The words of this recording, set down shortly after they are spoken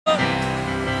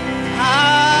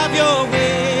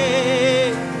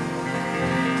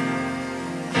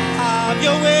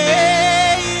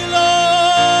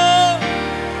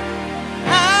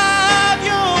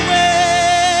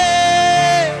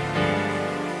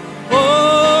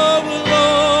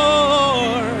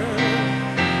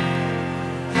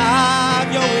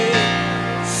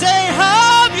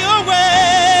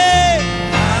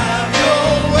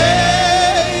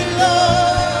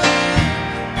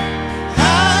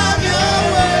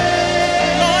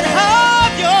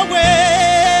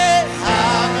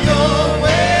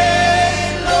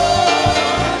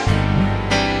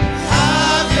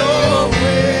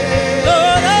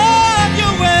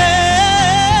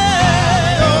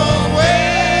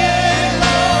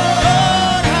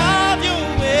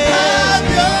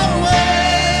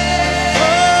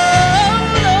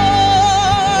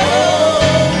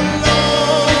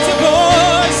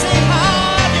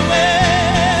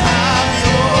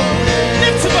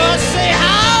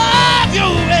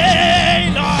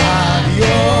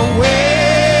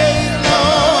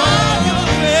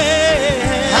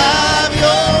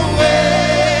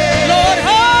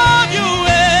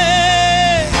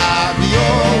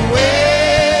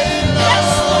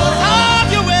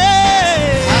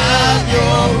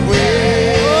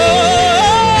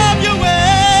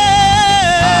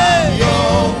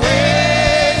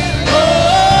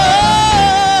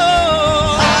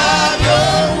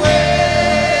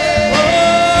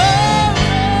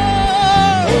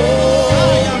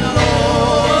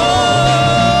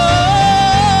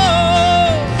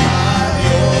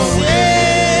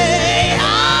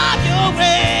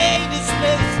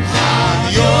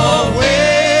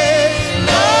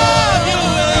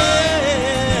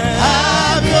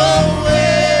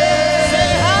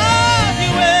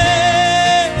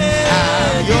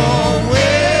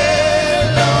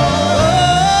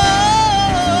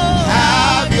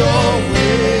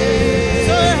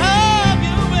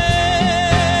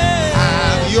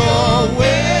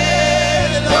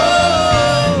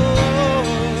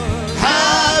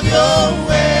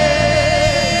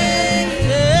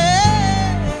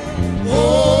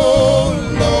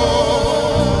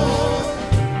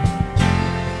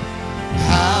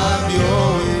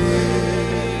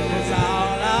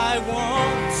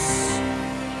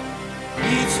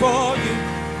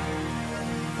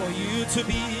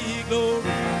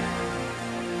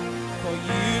for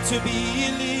you to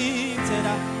be lifted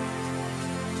up.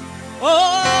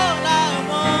 All I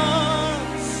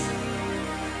want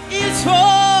is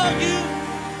for you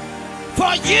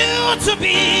to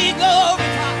be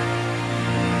glorified,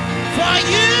 for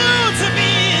you to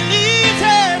be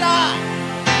lifted up.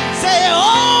 Say,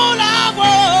 all I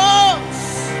want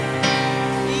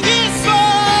is for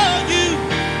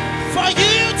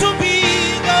you to be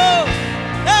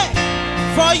glorified, hey,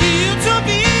 for you to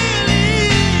be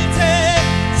lifted.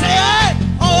 Say, hey,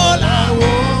 all I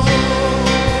want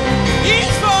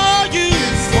is for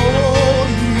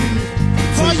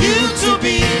you to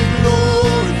be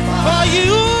glorified, for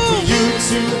you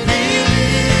to be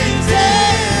lifted. Say,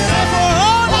 for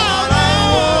all I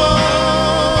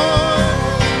want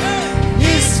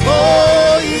is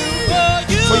for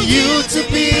you to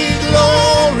be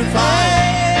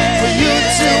glorified, for you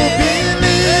to be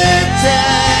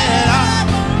lifted.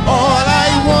 All I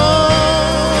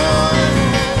want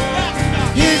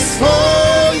is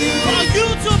for you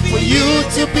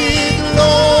to be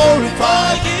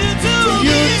glorified, for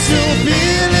you to be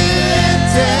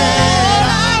lifted.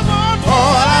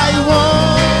 All I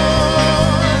want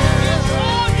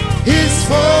is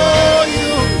for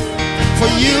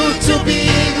you to be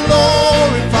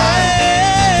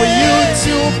glorified, for you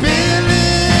to be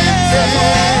lifted.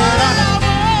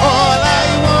 All I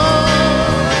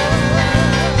want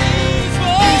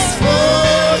is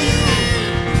for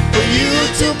you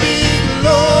to be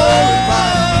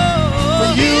glorified, for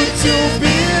you to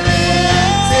be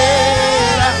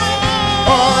lifted.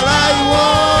 All I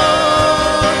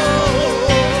want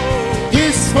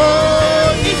is for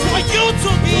you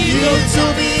to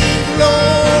be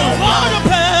glorified,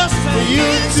 for you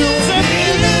to be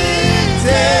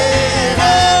lifted.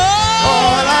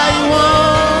 All I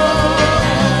want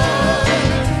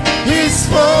is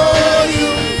for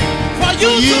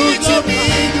you to be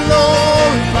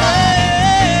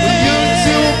glorified, for you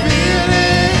to be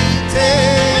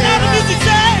lifted.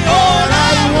 All I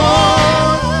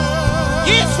want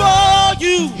is for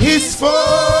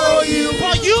you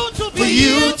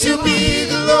to be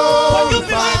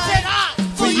glorified,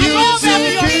 for you to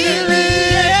be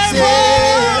lifted.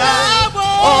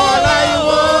 All I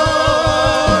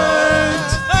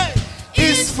want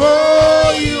is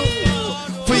for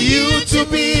you to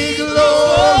be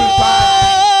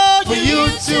glorified, for you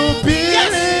to be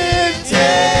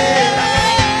lifted.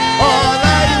 All I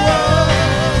want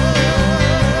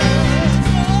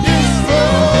is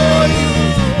for you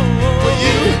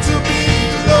to be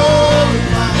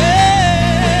glorified,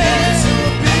 for you to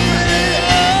be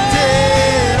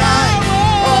lifted.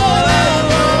 All I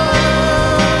want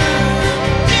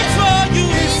is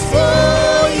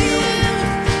for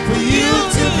you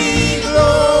to be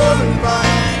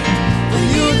glorified, for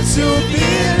you to be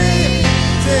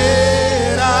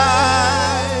lifted.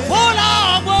 All I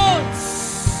want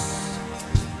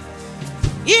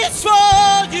is for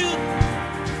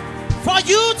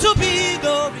you to be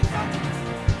glorified,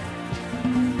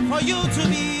 for you to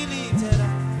be lifted up.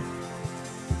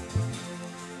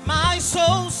 My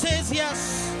soul says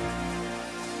yes,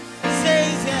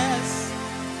 says yes,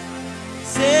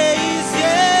 says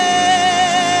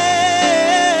yes.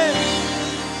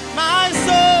 My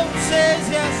soul says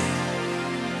yes,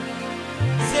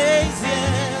 says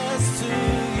yes to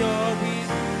your will.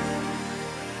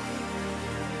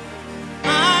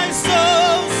 My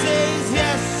soul says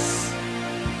yes,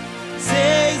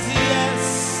 says yes,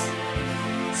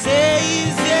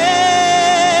 says yes.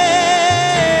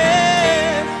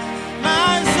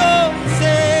 My soul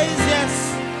says yes,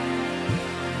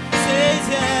 says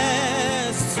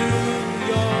yes to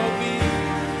your will.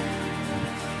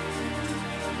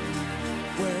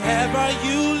 Wherever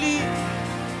you lead,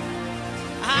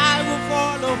 I will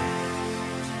follow.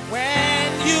 When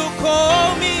you call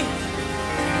me,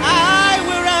 I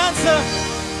will answer.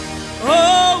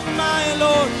 Oh my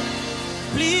Lord,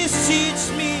 please teach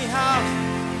me how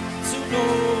to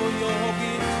know your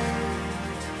will.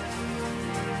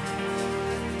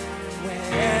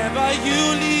 Wherever you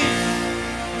lead,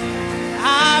 I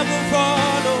will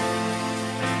follow.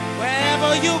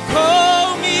 Wherever you call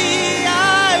me, I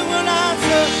will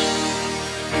answer.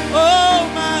 Oh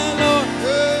my Lord,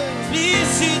 please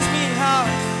teach me how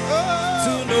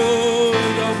to know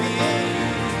your will.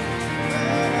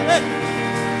 Hey.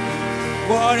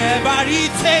 Whatever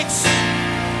it takes,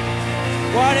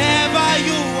 whatever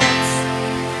you want,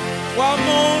 what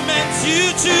moment you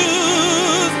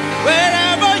choose,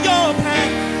 wherever your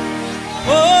plan.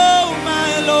 Oh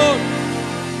my Lord,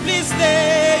 please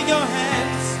lay your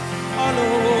hands all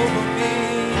over me.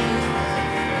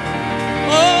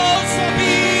 Oh, so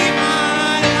be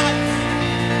my life,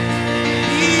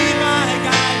 be my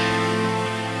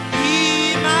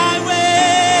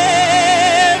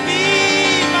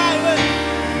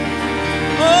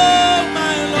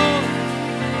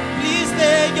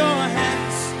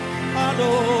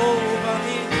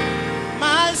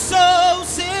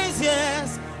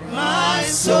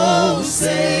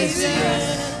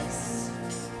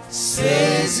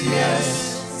yes.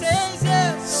 Says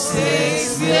yes.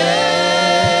 Says yes.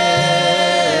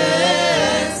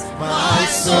 My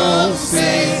soul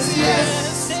says yes.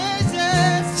 Says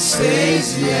yes.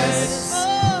 Says yes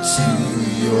to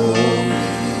your will.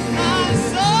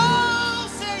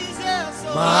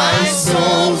 My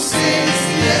soul says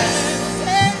yes.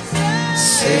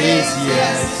 Says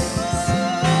yes.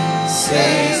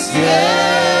 Says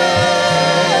yes.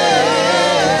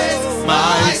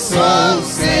 My soul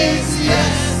says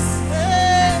yes.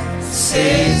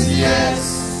 Says yes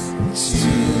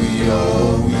to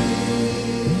your will.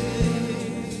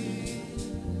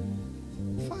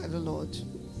 Father Lord,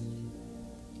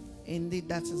 indeed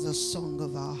that is a song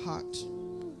of our heart.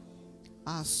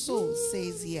 Our soul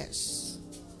says yes.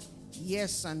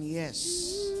 Yes and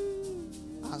yes.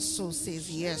 Our soul says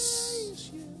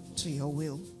yes to your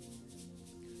will.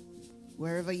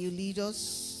 Wherever you lead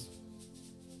us,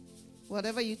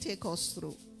 whatever you take us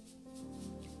through,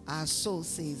 our soul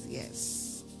says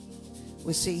yes.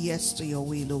 We say yes to your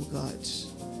will, oh God.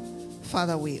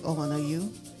 Father, we honor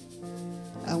you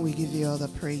and we give you all the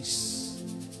praise.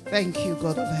 Thank you,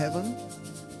 God of heaven,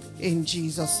 in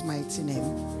Jesus' mighty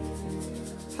name.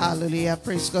 Hallelujah.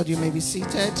 Praise God. You may be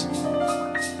seated.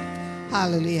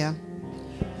 Hallelujah.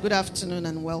 Good afternoon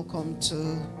and welcome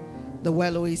to the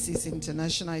Oasis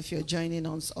International. If you're joining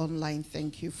us online,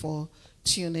 thank you for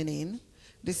tuning in.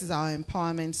 This is our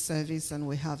empowerment service and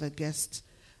we have a guest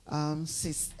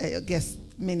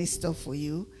minister for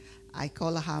you. I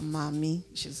call her Mommy.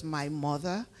 She's my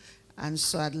mother. And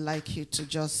so I'd like you to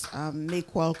just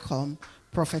make welcome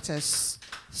Prophetess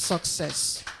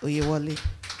Success Oyewole.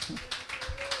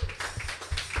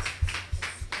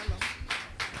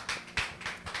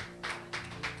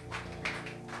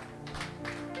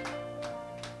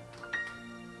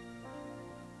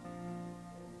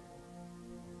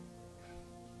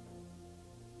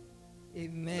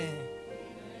 Amen.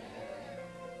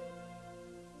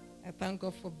 I thank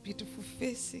God for beautiful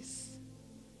faces.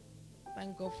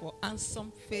 Thank God for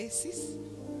handsome faces.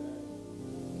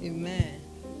 Amen.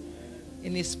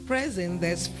 In his presence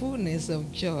there's fullness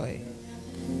of joy.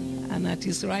 And at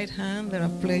his right hand there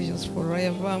are pleasures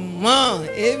forevermore.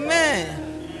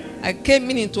 Amen. I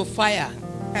came into fire.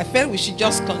 I felt we should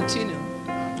just continue.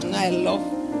 And I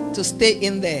love to stay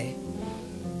in there.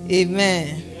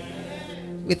 Amen.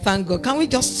 We thank God. Can we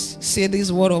just say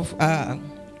this word of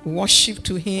worship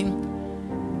to him?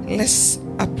 Let's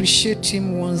appreciate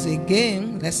him once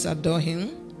again. Let's adore him.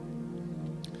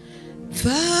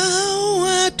 Thou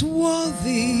art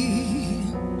worthy.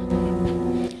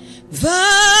 Thou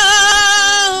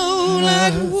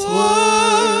art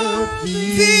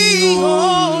worthy,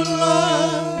 O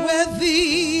Lord.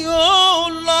 Worthy, O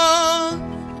Lord,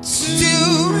 to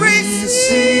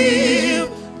receive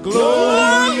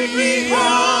glory,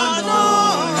 honor,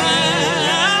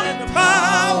 and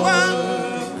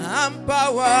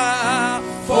power,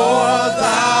 for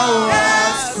thou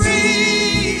hast created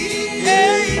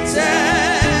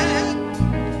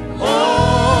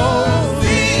all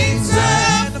things,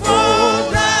 and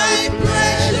for thy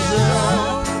pleasure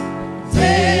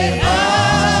they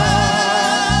are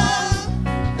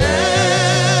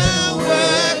and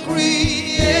were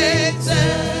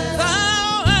created.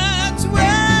 Thou art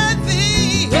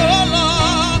worthy, O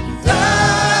Lord. Thou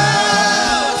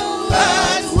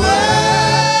art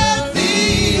worthy,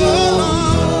 O Lord.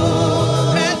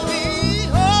 Worthy,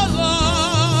 O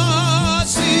Lord,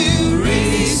 to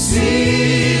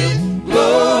receive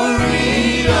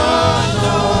glory,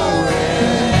 honor,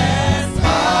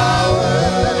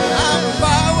 and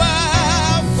power,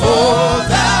 for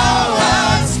thou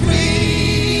hast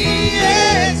created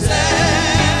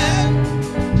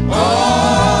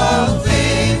all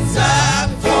things,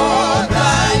 and for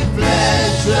thy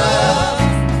pleasure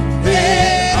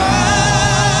they are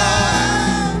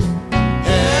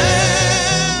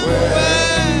and were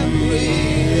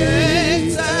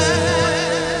created.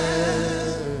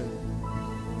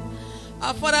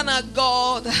 Our Father and our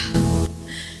God,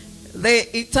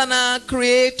 the eternal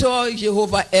creator,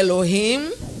 Jehovah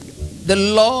Elohim, the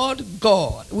Lord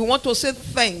God, we want to say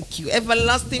thank you,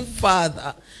 everlasting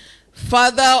Father,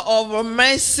 Father of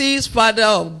mercies, Father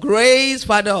of grace,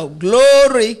 Father of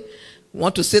glory. We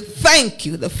want to say thank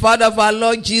you, the Father of our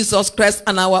Lord Jesus Christ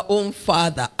and our own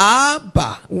Father,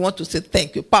 Abba. We want to say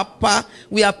thank you, Papa.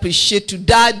 We appreciate you,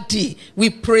 Daddy. We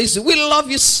praise you. We love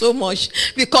you so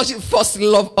much because you first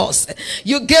love us.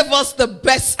 You gave us the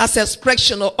best as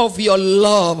expression of your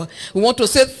love. We want to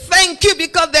say thank you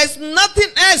because there's nothing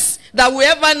else that we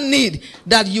ever need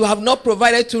that you have not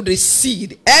provided to the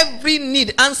seed. Every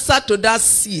need, answer to that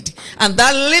seed. And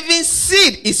that living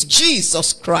seed is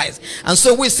Jesus Christ. And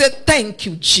so we say, thank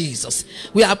you, Jesus.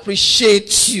 We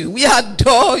appreciate you. We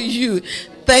adore you.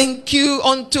 Thank you.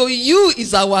 Unto you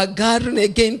is our gathering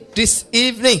again this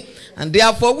evening. And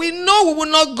therefore we know we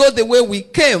will not go the way we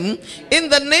came. In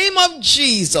the name of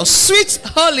Jesus, sweet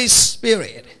Holy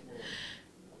Spirit,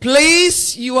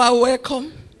 please, you are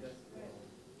welcome.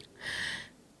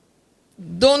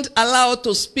 Don't allow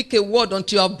to speak a word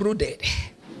until you are brooded.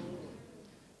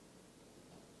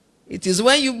 It is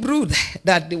when you brood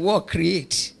that the word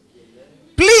creates.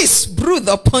 Please brood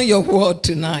upon your word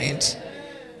tonight.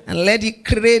 And let it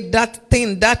create that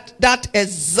thing, that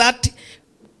exact,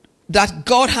 that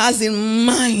God has in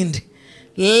mind.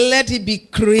 Let it be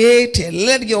created.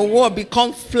 Let your word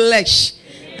become flesh.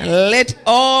 And let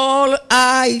all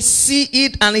eyes see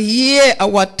it and hear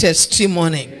our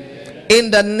testimony. In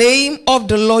the name of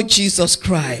the Lord Jesus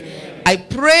Christ. I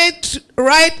pray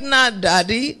right now,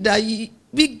 Daddy, that you,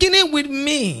 beginning with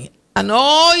me and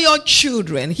all your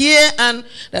children here and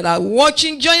that are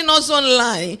watching, join us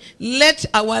online, let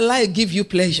our life give you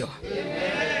pleasure.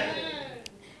 Amen.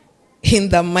 In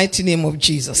the mighty name of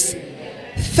Jesus.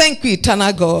 Amen. Thank you,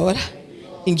 eternal God.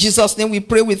 In Jesus' name we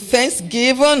pray with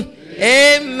thanksgiving.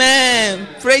 Amen.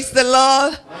 Praise the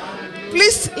Lord.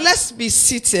 Please, let's be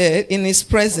seated in his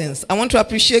presence. I want to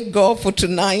appreciate God for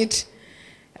tonight.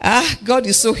 God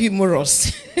is so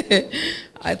humorous.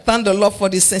 I thank the Lord for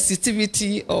the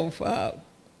sensitivity of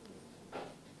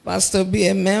Pastor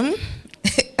BMM.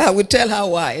 I will tell her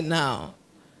why now.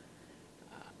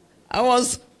 I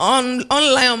was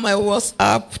online on my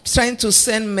WhatsApp trying to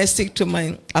send message to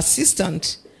my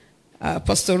assistant,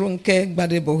 Pastor Runke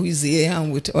Gbadebo, who is here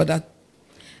and with other,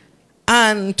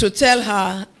 and to tell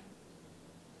her,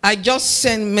 I just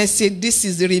sent message, this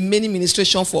is the remaining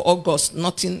ministration for August,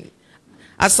 nothing.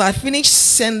 As I finished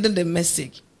sending the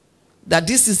message, that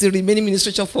this is the remaining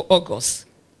ministration for August,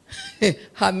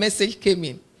 her message came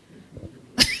in.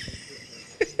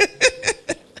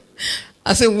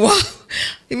 I said, wow.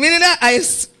 Immediately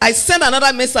I sent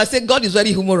another message. I said, God is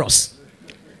very humorous.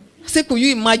 I said, could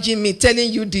you imagine me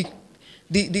telling you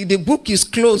the book is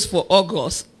closed for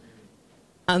August?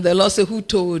 And the Lord said, who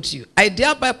told you? I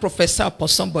thereby prophesy upon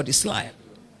somebody's life.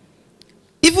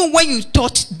 Even when you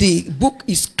thought the book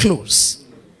is closed,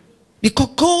 because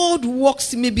God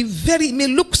works, it may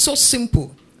look so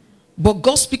simple, but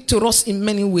God speaks to us in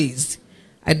many ways.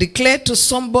 I declare to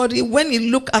somebody, when it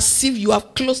looks as if you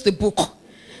have closed the book,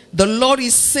 the Lord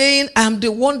is saying, I am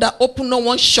the one that opened, no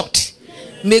one shut.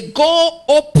 May God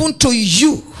open to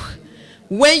you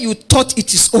when you thought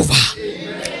it is over.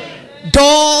 Amen.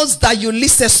 Doors that you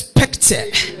least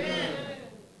expected. Amen.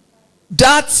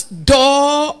 That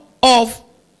door of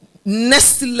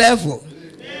next level.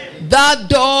 Amen. That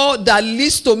door that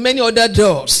leads to many other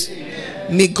doors.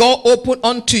 Amen. May God open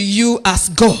unto you as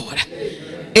God.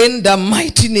 Amen. In the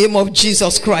mighty name of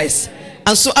Jesus Christ. Amen.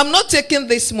 And so I'm not taking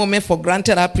this moment for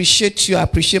granted. I appreciate you. I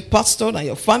appreciate Pastor and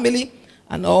your family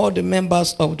and all the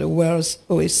members of the world's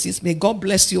Oasis. May God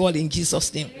bless you all in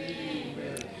Jesus' name. Amen.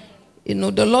 You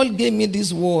know, the Lord gave me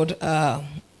this word.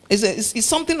 It's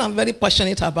something I'm very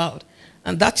passionate about.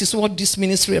 And that is what this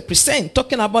ministry represents.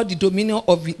 Talking about the dominion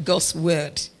of God's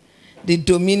word. The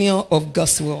dominion of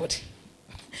God's word.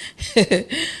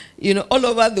 You know, all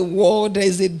over the world, there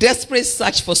is a desperate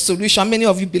search for solution. Many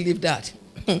of you believe that.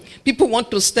 People want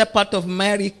to step out of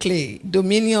miry clay.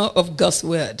 Dominion of God's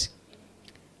word.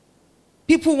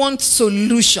 People want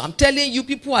solution. I'm telling you,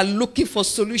 people are looking for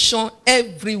solution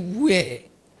everywhere.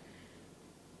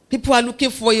 People are looking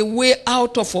for a way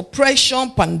out of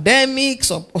oppression,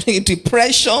 pandemics, or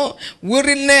depression,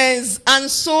 weariness, and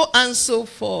so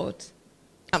forth.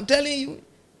 I'm telling you.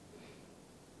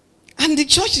 And the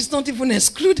church is not even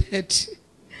excluded.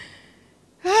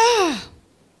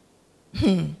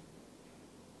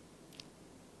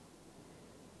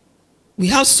 We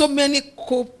have so many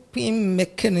coping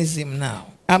mechanisms now.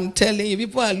 I'm telling you,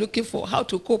 people are looking for how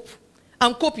to cope.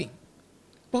 I'm coping.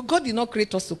 But God did not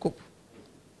create us to cope.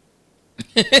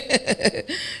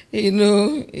 You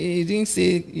know, he didn't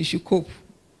say you should cope.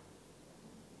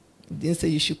 He didn't say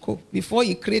you should cope. Before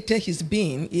he created his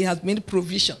being, he has made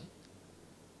provision,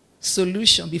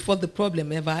 solution before the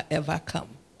problem ever come.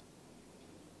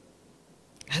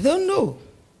 I don't know.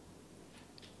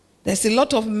 There's a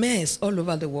lot of mess all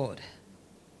over the world.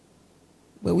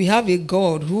 But we have a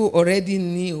God who already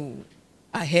knew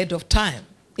ahead of time.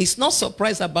 He's not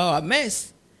surprised about our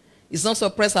mess. He's not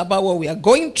surprised about what we are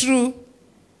going through.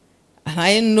 And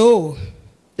I know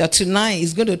that tonight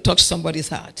is going to touch somebody's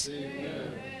heart. Amen.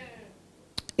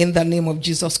 in the name of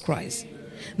Jesus Christ.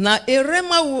 Now, a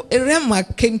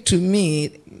rhema came to me,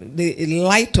 the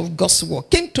light of God's word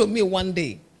came to me one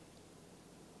day.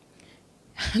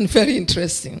 And very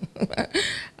interesting.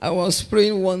 I was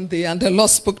praying one day and the Lord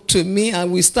spoke to me,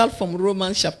 and we start from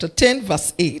Romans chapter 10,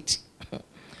 verse 8.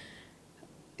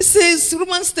 It says,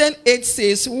 Romans 10:8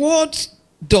 says, what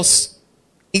does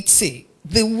it say?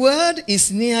 The word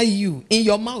is near you, in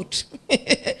your mouth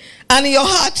and in your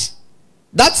heart.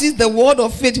 That is the word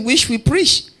of faith which we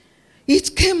preach.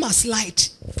 It came as light.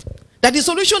 That the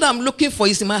solution that I'm looking for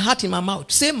is in my heart, in my mouth.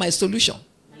 Say, my solution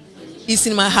is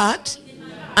in my heart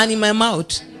and in my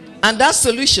mouth. And that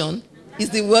solution is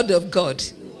the word of God.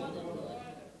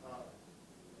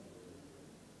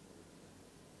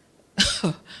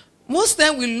 Most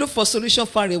times we look for solution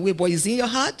far away, but it's in your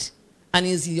heart and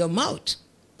it's in your mouth.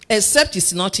 Except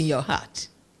it's not in your heart.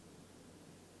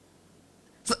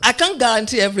 So I can't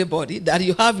guarantee everybody that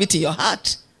you have it in your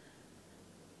heart.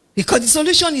 Because the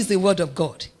solution is the word of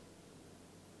God.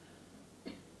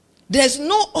 There's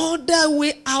no other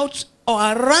way out or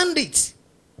around it.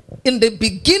 In the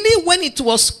beginning, when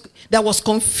there was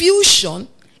confusion,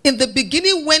 in the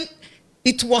beginning when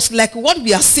it was like what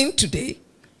we are seeing today,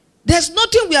 there's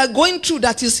nothing we are going through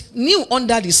that is new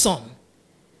under the sun.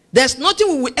 There's nothing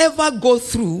we will ever go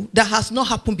through that has not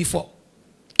happened before.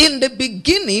 In the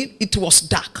beginning, it was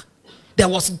dark. There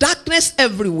was darkness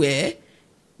everywhere.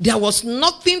 There was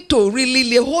nothing to really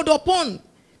lay hold upon.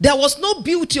 There was no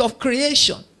beauty of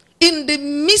creation. In the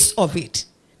midst of it,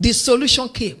 the solution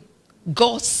came.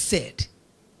 God said,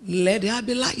 let there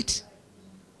be light.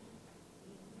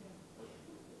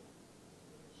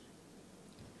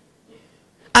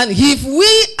 And if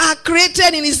we are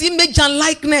created in his image and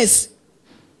likeness,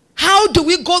 how do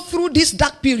we go through this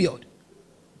dark period?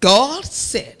 God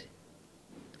said,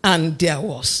 and there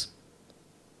was.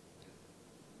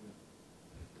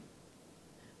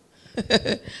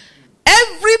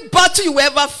 Every battle you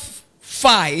ever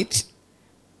fight,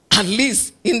 at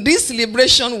least in this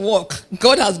liberation walk,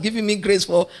 God has given me grace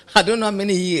for I don't know how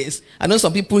many years. I know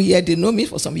some people here, they know me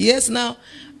for some years now.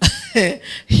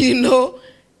 You know,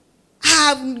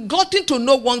 I've gotten to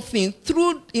know one thing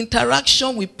through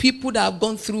interaction with people that have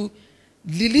gone through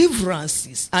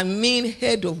deliverances. I mean,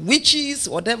 head of witches,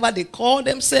 whatever they call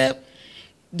themselves.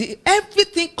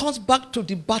 Everything comes back to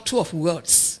the battle of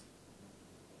words.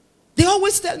 They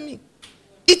always tell me,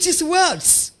 it is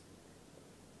words.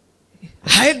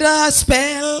 Either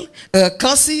spell,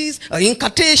 curses,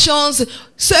 incantations,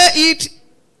 say it.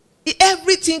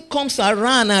 Everything comes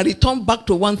around and return back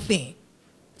to one thing.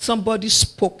 Somebody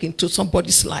spoke into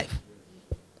somebody's life.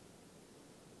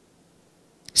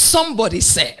 Somebody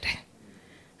said.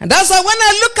 And that's why when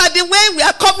I look at the way we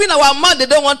are covering our mouth, they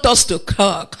don't want us to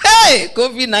talk. Hey,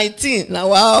 COVID-19. Now,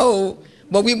 wow.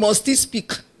 But we must still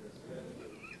speak.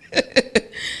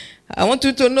 I want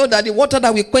you to know that the water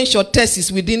that will quench your thirst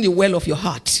is within the well of your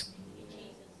heart.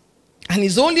 And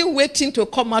it's only waiting to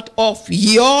come out of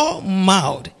your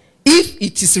mouth if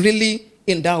it is really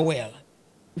in that well.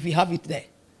 If you have it there.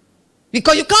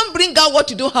 Because you can't bring out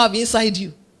what you don't have inside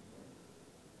you.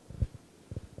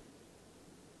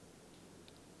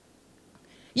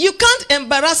 You can't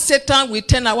embarrass Satan with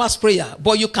 10 hours prayer,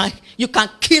 but you can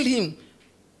kill him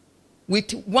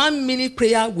with 1 minute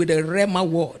prayer with a rhema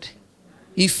word.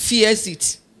 He fears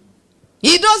it.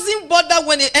 He doesn't bother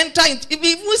when he enters. If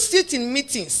he even sit in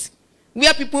meetings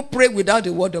where people pray without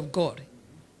the word of God,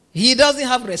 he doesn't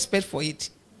have respect for it.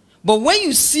 But when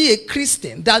you see a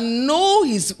Christian that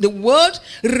knows the word,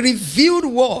 revealed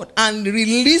word, and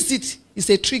release it, it's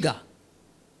a trigger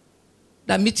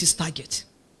that meets his target.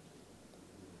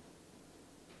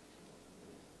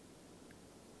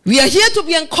 We are here to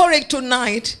be encouraged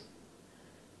tonight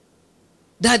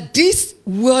that this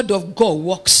word of God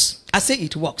works. I say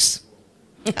it works.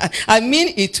 I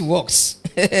mean it works.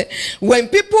 When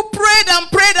people prayed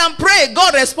and prayed and prayed,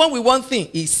 God responded with one thing.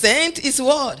 He sent his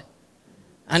word.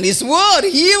 And his word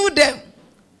healed them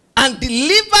and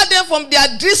delivered them from their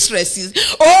distresses.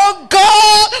 Oh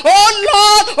God,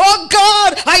 oh Lord, oh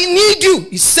God, I need you.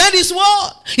 He said his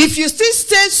word. If you still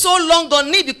stay so long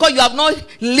on it because you have not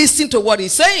listened to what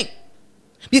he's saying.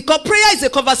 Because prayer is a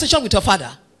conversation with your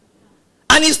father.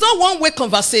 And it's not one-way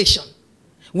conversation.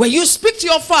 When you speak to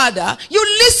your father, you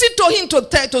listen to him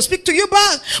to speak to you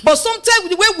back. But sometimes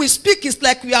the way we speak is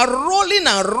like we are rolling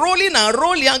and rolling and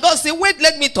rolling. And God says, wait,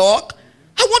 let me talk.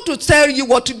 I want to tell you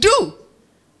what to do.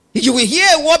 You will hear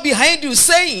what behind you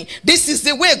saying, this is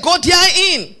the way, go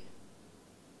therein.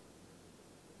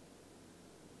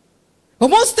 But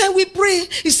most time we pray,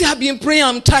 you say, I've been praying,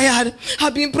 I'm tired.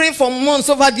 I've been praying for months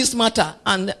over this matter.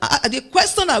 And the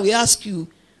question I will ask you,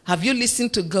 Have you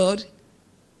listened to God?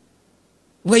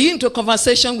 Were you into a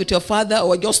conversation with your father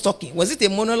or just talking? Was it a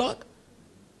monologue?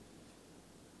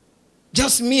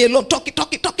 Just me alone, talking.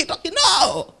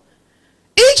 No.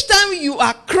 Each time you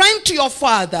are crying to your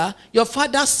father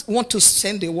want to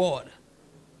send a word.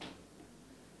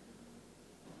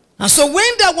 And so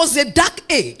when there was a dark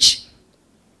age,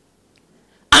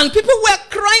 and people were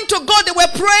crying to God, they were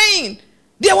praying.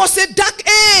 There was a dark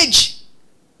age.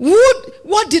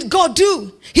 What did God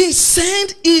do? He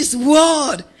sent his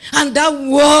word. And that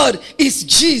word is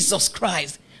Jesus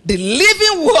Christ, the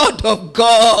living word of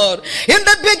God. In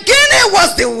the beginning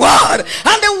was the word,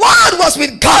 and the word was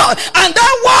with God, and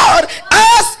that word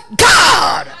is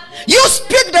God. You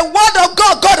speak the word of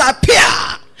God, God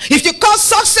appear. If you call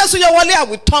success Oyewole, I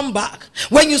will turn back.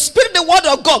 When you speak the word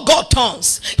of God, God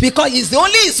turns. Because it's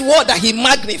only his word that he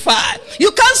magnified.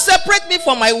 You can't separate me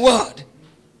from my word.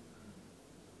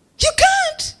 You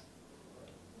can't.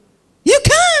 You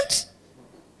can't.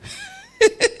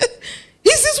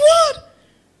 It's his word.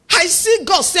 I see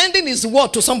God sending his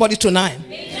word to somebody tonight.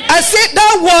 Amen. I say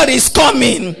that word is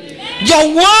coming. Amen.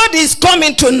 Your word is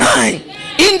coming tonight.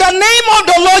 In the name of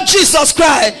the Lord Jesus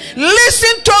Christ,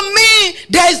 listen to me.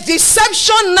 There is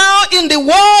deception now in the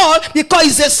world because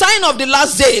it's a sign of the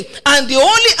last day. And the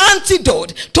only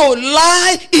antidote to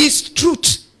lie is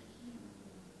truth.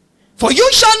 For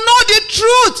you shall know the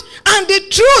truth, and the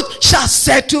truth shall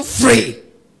set you free.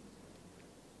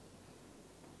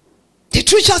 The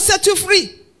truth shall set you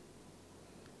free.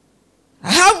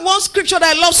 I have one scripture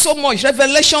that I love so much.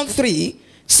 Revelation 3,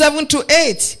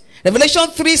 7-8. Revelation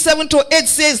 3, 7-8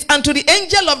 says, and to the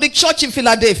angel of the church in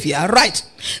Philadelphia, right.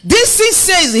 This thing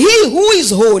says, he who is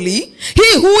holy,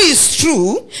 he who is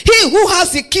true, he who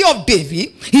has the key of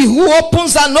David, he who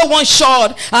opens and no one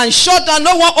shut, and shut and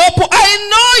no one open.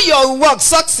 I know your work,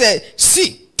 success.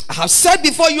 See, I have set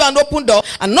before you an open door,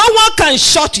 and no one can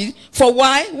shut it. For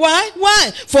why?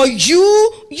 For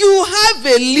you have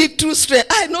a little strength.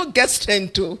 I don't get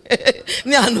strength too.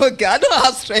 I don't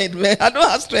have strength, man. I don't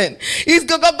have strength. It's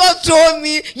God told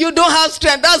me you don't have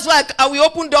strength. That's why I will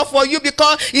open door for you,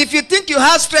 because if you think you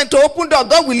have strength to open door,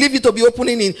 God will leave you to be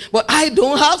opening it. But I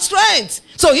don't have strength.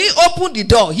 So he opened the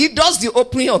door. He does the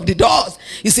opening of the doors.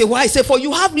 He said, why? He said, for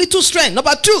you have little strength.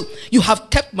 Number 2, you have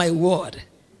kept my word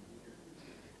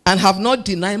and have not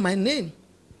denied my name.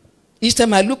 Each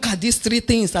time I look at these 3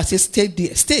 things, I say, stay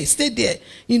there, stay there.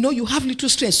 You know, you have little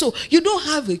strength. So you don't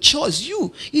have a choice.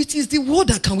 It is the word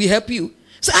that can help you.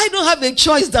 So I don't have a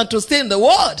choice than to stay in the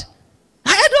word.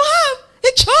 I don't have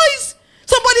a choice.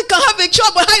 Somebody can have a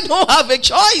choice, but I don't have a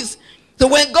choice. So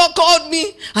when God called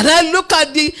me, and I look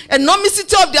at the enormity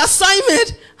of the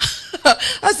assignment,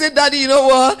 I said, Daddy, you know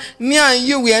what? Me and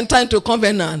you, we enter into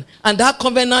covenant. And that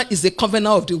covenant is the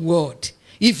covenant of the word.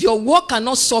 If your word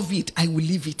cannot solve it, I will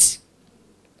leave it.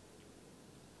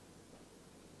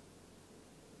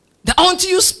 That until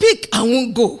you speak, I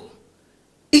won't go.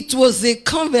 It was a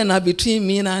covenant between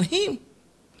me and him.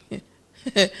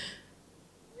 Yeah,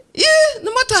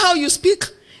 no matter how you speak,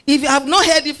 if you have not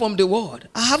heard it from the word,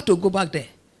 I have to go back there.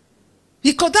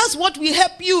 Because that's what will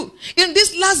help you. In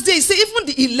this last day, say even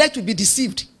the elect will be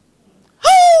deceived.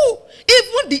 Oh,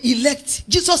 even the elect,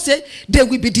 Jesus said, they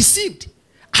will be deceived.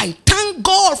 I thank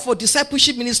God for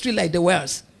discipleship ministry like the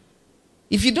Wells.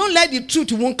 If you don't like the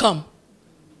truth, you won't come.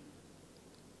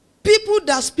 People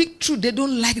that speak truth, they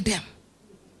don't like them.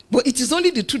 But it is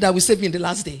only the truth that will save you in the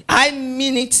last day. I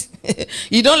mean it.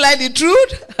 You don't like the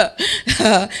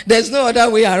truth? There's no other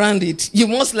way around it. You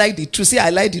must like the truth. Say,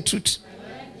 I like the truth.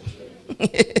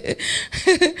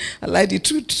 I like the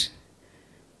truth.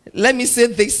 Let me say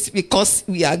this, because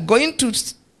we are going to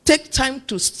take time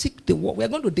to speak the word. We are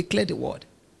going to declare the word.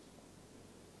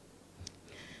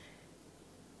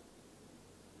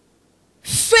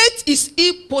 Faith is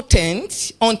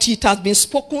impotent until it has been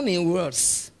spoken in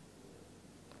words.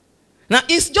 Now,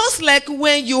 it's just like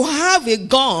when you have a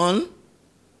gun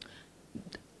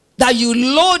that you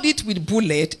load it with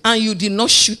bullet and you did not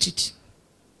shoot it.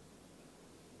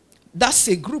 That's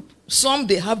a group. Some,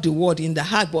 they have the word in the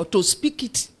heart, but to speak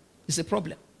it is a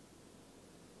problem.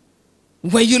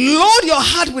 When you load your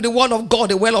heart with the word of God,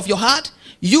 the well of your heart,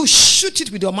 you shoot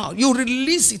it with your mouth. You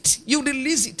release it. You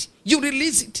release it. You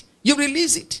release it. You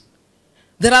release it.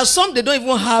 There are some, they don't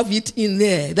even have it in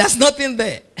there. There's nothing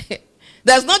there.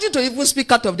 There's nothing to even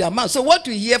speak out of their mouth. So what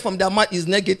you hear from their mouth is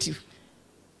negative.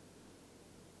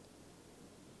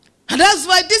 And that's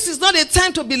why this is not a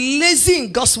time to be lazy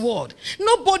in God's word.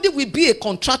 Nobody will be a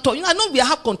contractor. You know, I know we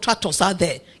have contractors out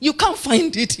there. You can't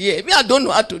find it here. Me, I don't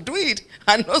know how to do it.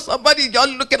 I know somebody just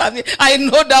looking at me. I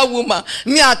know that woman.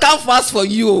 Me, I can't fast for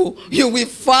you. You will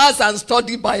fast and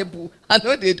study Bible.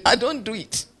 I don't do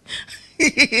it.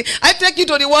 I take you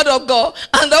to the word of God,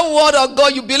 and the word of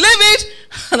God, you believe it,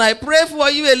 and I pray for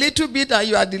you a little bit, and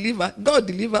you are delivered. God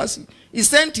delivers you. He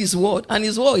sent his word, and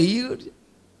his word healed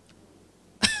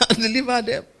and delivered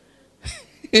them.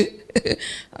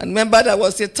 And remember, there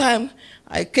was a time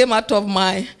I came out of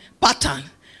my pattern,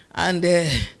 and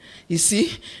you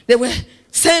see, they were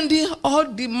sending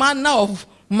all the manner of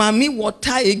mommy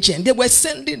water agent. They were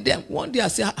sending them. One day I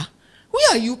said,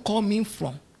 where are you coming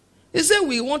from? They said,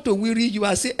 we want to weary you.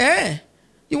 I said,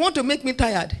 you want to make me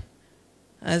tired?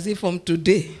 I said, from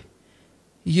today,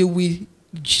 you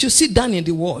should sit down in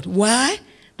the word. Why?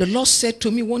 The Lord said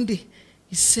to me one day,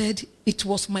 he said, it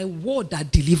was my word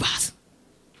that delivers.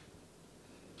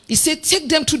 He said, take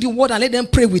them to the word and let them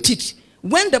pray with it.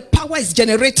 When the power is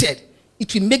generated,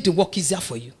 it will make the work easier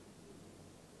for you.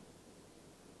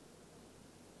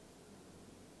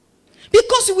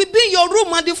 Because you will be in your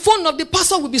room and the phone of the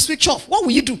pastor will be switched off. What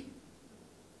will you do?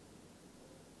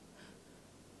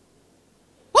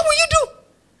 What will you do?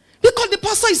 Because the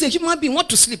pastor is a human being, want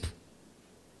to sleep.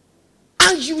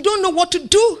 And you don't know what to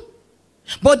do.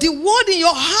 But the word in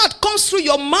your heart comes through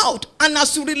your mouth. And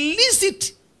as you release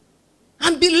it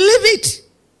and believe it,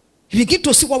 you begin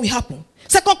to see what will happen.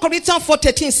 2 Corinthians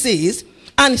 4:13 says,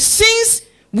 and since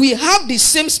we have the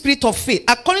same spirit of faith,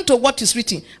 according to what is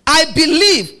written, I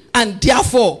believe and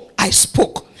therefore I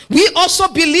spoke. We also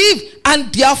believe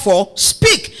and therefore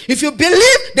speak. If you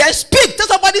believe, then speak. Tell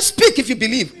somebody, speak if you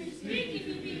believe. Speak if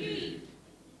you believe.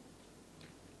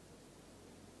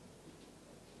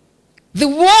 The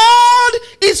word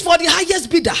is for the highest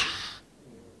bidder.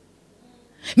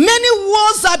 Many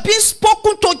words are being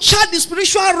spoken to chart the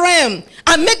spiritual realm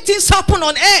and make things happen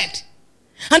on earth.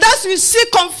 And as we see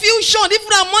confusion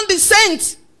even among the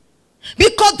saints,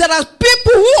 because there are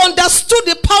people who understood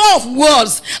the power of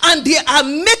words, and they are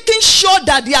making sure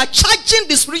that they are charging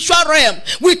the spiritual realm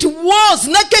with words,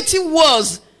 negative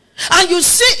words. And you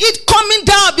see it coming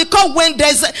down, because when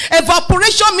there's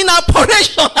evaporation,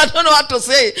 evaporation, I don't know how to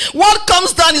say. What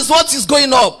comes down is what is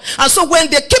going up. And so when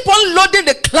they keep on loading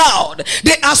the cloud,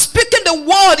 they are speaking the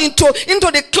word into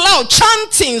the cloud,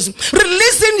 chantings,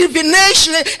 releasing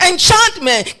divination,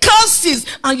 enchantment, curses.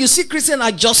 And you see Christians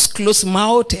are just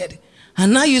close-mouthed.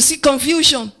 And now you see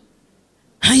confusion.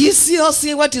 And you see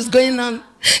what is going on.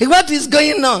 What is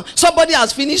going on? Somebody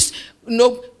has finished,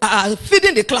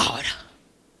 feeding the cloud.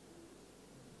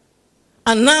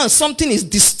 And now something is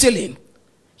distilling.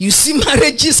 You see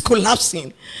marriages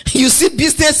collapsing. You see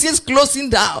businesses closing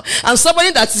down. And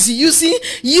somebody that is using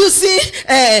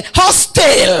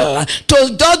hostile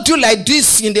to don't do like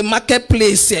this in the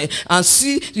marketplace. And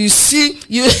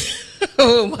you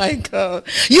oh my God.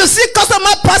 You see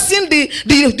customer passing the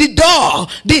door,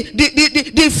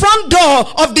 the front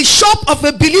door of the shop of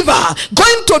a believer,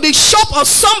 going to the shop of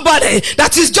somebody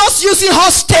that is just using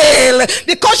hostile,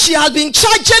 because she has been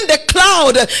charging the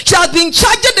cloud. She has been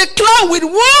charging the cloud with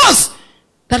words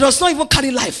that does not even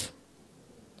carry life.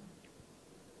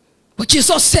 But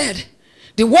Jesus said,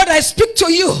 the word I speak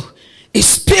to you is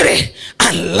spirit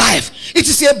and life. It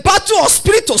is a battle of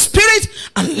spirit to spirit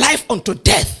and life unto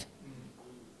death.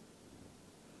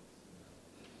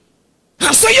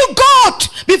 And so you got,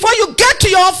 before you get to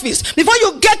your office, before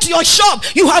you get to your shop,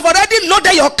 you have already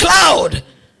loaded your cloud.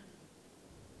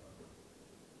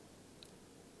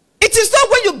 It is not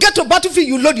when you get to battlefield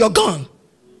you load your gun.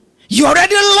 You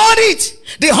already load it.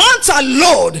 The horns are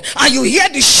loaded, and you hear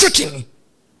the shooting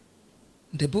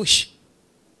in the bush.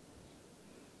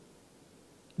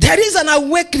 There is an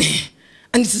awakening,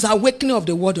 and it is an awakening of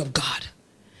the word of God.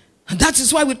 And that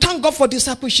is why we thank God for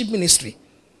discipleship ministry.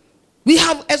 We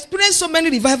have experienced so many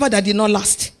revival that did not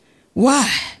last.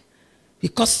 Why?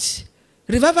 Because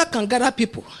revival can gather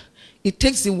people. It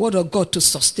takes the word of God to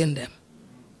sustain them.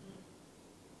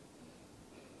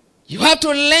 You have to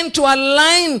learn to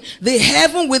align the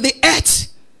heaven with the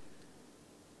earth.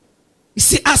 You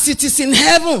see, as it is in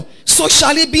heaven, so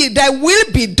shall it be. Thy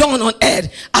will be done on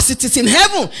earth as it is in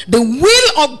heaven. The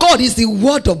will of God is the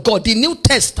word of God, the New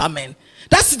Testament.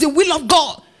 That's the will of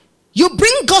God. You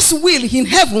bring God's will in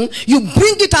heaven, you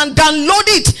bring it and download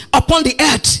it upon the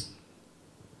earth.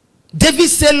 David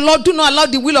said, Lord, do not allow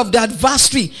the will of the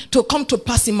adversary to come to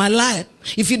pass in my life.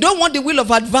 If you don't want the will of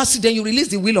adversary, then you release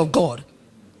the will of God.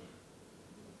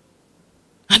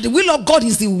 And the will of God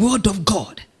is the word of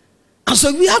God. And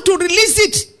so we have to release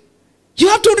it. You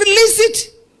have to release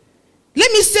it.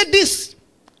 Let me say this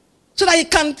so that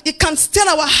it can stir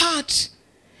our heart.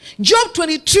 Job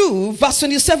 22 verse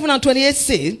 27 and 28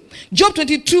 say, Job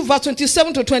 22 verse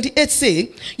 27 to 28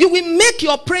 say, you will make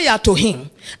your prayer to him,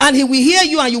 and he will hear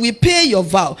you, and you will pay your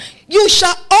vow. You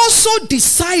shall also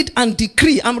decide and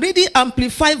decree. I'm reading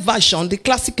Amplified Version, the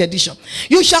classic edition.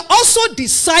 You shall also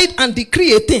decide and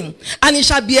decree a thing, and it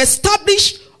shall be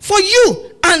established for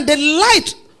you, and the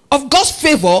light of God's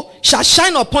favor shall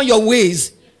shine upon your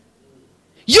ways.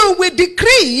 You will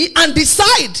decree and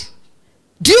decide.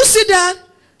 Do you see that?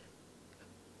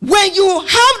 When you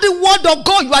have the word of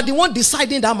God, you are the one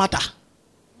deciding that matter.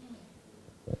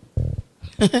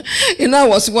 I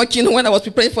was watching when I was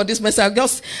preparing for this message.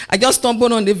 I just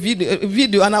stumbled on the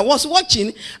video, and I was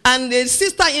watching, and the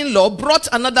sister-in-law brought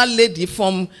another lady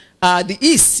from the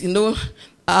east.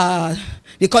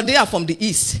 Because they are from the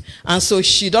east, and so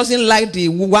she doesn't like the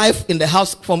wife in the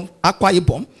house from Akwa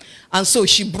Ibom, and so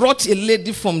she brought a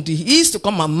lady from the east to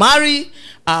come and marry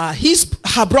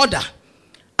her brother.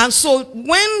 And so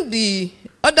when the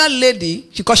other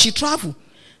lady, because she traveled,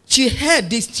 she heard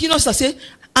this, I say,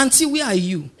 auntie, where are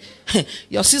you?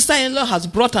 Your sister-in-law has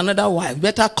brought another wife.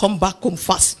 Better come back home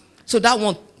fast. So that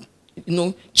one,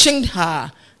 changed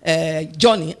her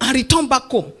journey and returned back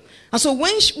home. And so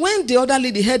when the other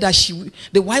lady heard that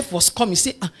the wife was coming,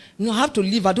 she said, I have to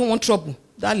leave. I don't want trouble.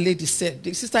 That lady said,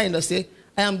 the sister-in-law said,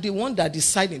 I am the one that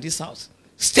decides in this house.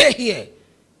 Stay here.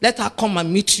 Let her come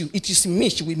and meet you. It is me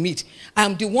she will meet. I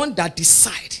am the one that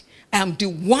decides. I am the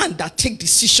one that takes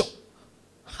decision.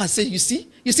 I say, you see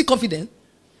confidence?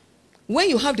 When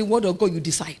you have the word of God, you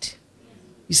decide.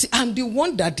 You see, I'm the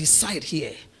one that decide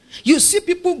here. You see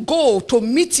people go to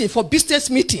meeting for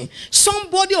business meeting.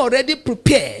 Somebody already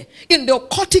prepared in the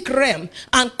occultic realm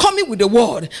and coming with the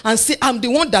word and say, I'm the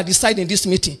one that decide in this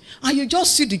meeting. And you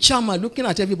just see the chairman looking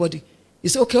at everybody. You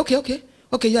say, okay,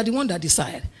 you are the one that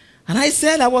decide. And I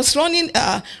said, I was running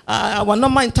our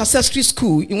normal intercessory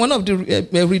school in one of the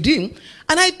Redeem,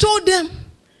 and I told them,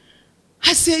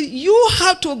 I said, you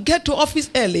have to get to office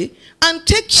early and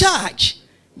take charge.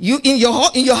 You in your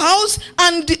house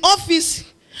and the office.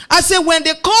 I said, when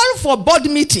they call for board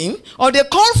meeting or they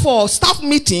call for staff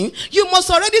meeting, you must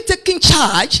already take in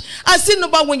charge. I said, no,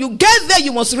 but when you get there,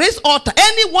 you must raise altar.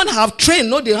 Anyone have trained,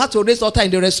 no, they have to raise altar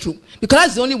in the restroom, because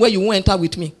that's the only way you won't enter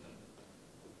with me.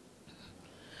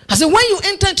 I said, when you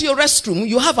enter into your restroom,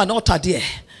 you have an altar there.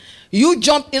 You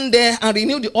jump in there and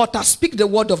renew the altar, speak the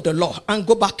word of the Lord, and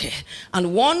go back here.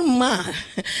 And one man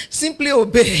simply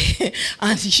obeyed,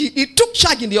 and he took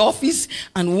charge in the office.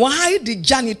 And while the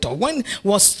janitor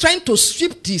was trying to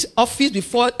sweep the office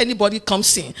before anybody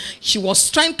comes in, she was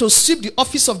trying to sweep the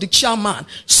office of the chairman.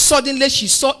 Suddenly she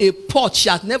saw a pot she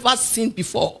had never seen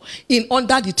before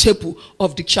under the table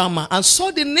of the chairman, and saw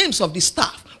the names of the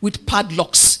staff with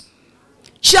padlocks.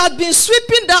 She had been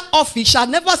sweeping that office. She had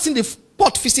never seen the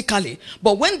pot physically.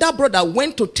 But when that brother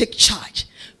went to take charge,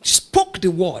 spoke the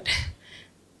word,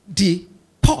 the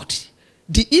pot,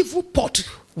 the evil pot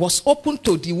was open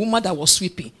to the woman that was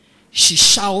sweeping. She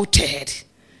shouted.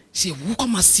 She said,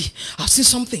 come and see. I've seen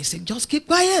something. He said, just keep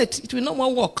quiet. It will not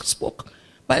more work. Spoke.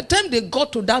 By the time they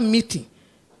got to that meeting,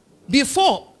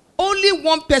 before, only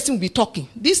one person will be talking.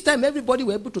 This time, everybody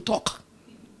were able to talk.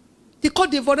 Because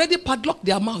they've already padlocked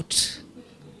their mouth.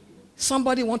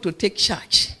 Somebody want to take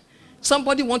charge.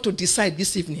 Somebody want to decide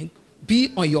this evening.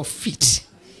 Be on your feet.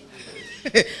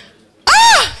 He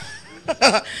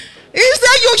said,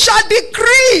 you shall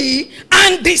decree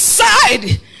and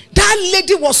decide. That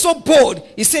lady was so bold.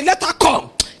 He said, let her come.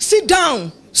 Sit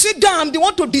down. Sit down. They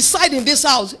want to decide in this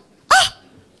house.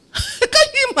 Can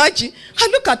you imagine? I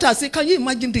look at her and say, can you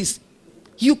imagine this?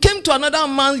 You came to another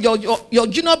man, your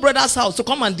junior brother's house to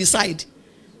come and decide.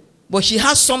 But she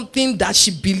has something that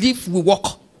she believes will work.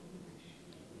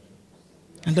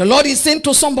 And the Lord is saying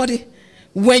to somebody,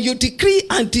 when you decree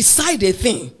and decide a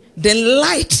thing, then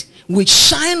light will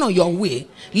shine on your way.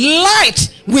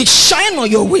 Light will shine on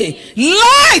your way.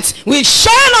 Light will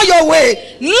shine on your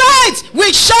way. Light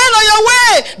will shine on your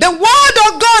way. The word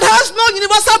of God has no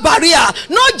universal barrier,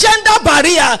 no gender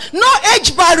barrier, no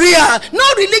age barrier, no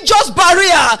religious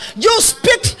barrier. You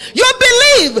speak, you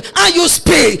believe, and you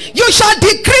speak. You shall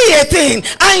decree a thing,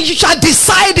 and you shall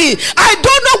decide it. I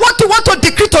don't know what you want to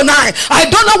decree tonight. I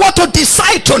don't know what to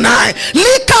decide tonight.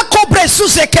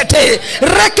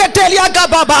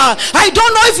 I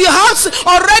don't know if you have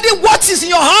already what is in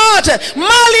your heart.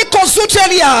 My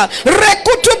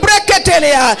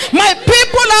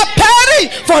people are perishing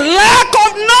for lack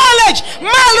of knowledge.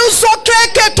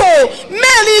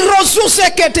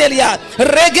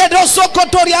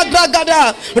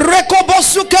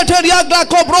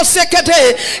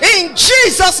 In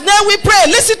Jesus' name we pray.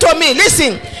 Listen to me.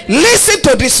 Listen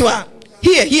to this one.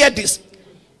 Hear this.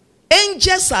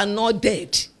 angels are not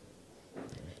dead.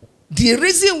 The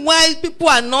reason why people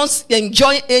are not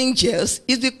enjoying angels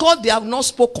is because they have not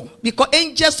spoken. Because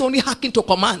angels only hearken to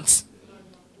commands.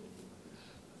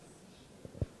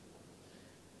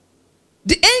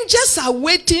 The angels are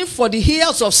waiting for the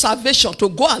heirs of salvation to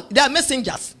go and they are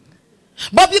messengers.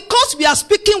 But because we are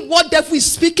speaking what devil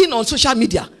is speaking on social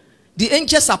media, the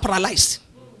angels are paralyzed.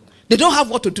 They don't have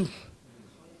what to do.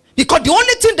 Because the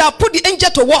only thing that put the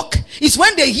angel to work is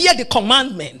when they hear the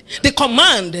commandment, the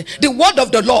command, the word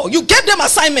of the Lord. You give them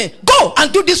assignment. Go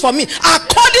and do this for me.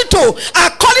 According to,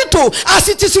 as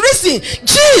it is written,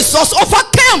 Jesus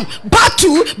overcame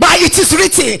battle by it is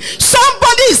written.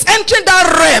 Somebody is entering that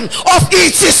realm of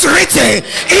it is written.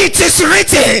 It is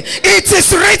written. It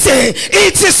is written.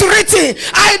 It is written.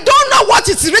 I don't know what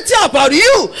is written about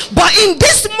you, but in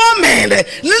this moment,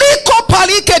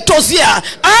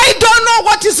 I don't know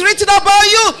what is written about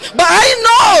you, but I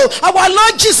know our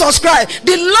Lord Jesus Christ,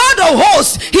 the Lord of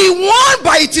hosts, he won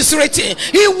by it is written.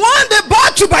 He won the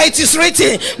battle by it is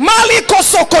written. Maliko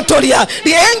Sokotoria,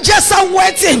 the angels are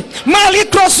waiting.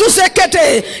 Maliko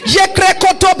Susekete,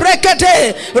 Yekrekoto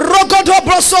Brekete, Rogodo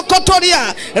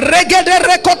Brosokotoria, Regede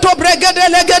Rekoto Bregede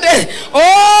Legede.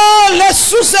 Oh, Le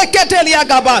Susekete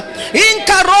Liagaba,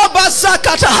 Inkaroba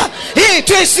Sakata. It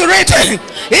is written.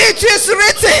 It is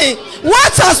written.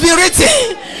 What has been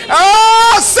written?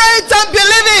 Oh, say it and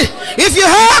believe it. If you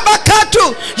have a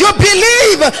cattle, you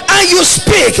believe and you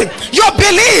speak. You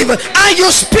believe and you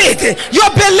speak. You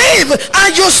believe and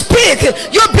you speak.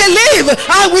 You believe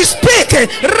and we speak.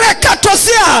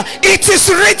 Rekatosia. It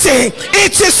is written.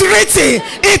 It is written.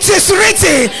 It is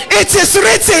written. It is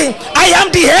written. I am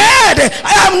the head.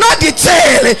 I am not the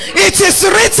tail. It is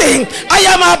written. I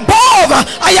am above.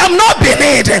 I am not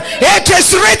beneath. It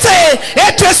is written.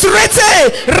 It is written.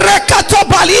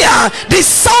 Rekatobalia, the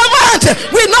servant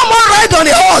will no more ride on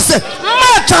the horse,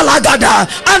 Matalagada,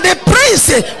 and the prince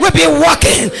will be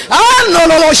walking.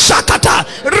 Anololo Shakata,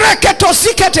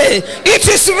 Rekatosikete. It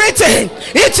is written.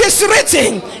 It is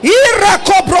written.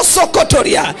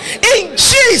 Irakobrosokotoria. In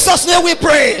Jesus' name we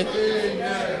pray.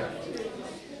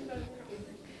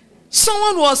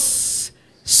 Someone was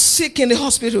sick in the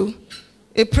hospital,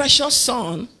 a precious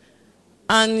son.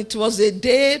 And it was a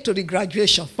day to the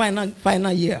graduation,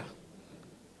 final year.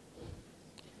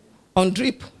 On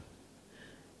drip.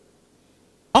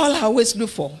 All I always look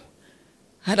for,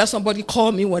 either somebody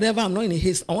call me, whatever, I'm not in a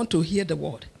haste, I want to hear the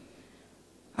word.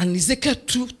 And Ezekiel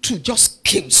 2 just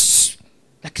came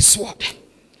like a sword.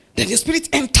 Then the Spirit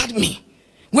entered me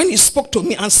when he spoke to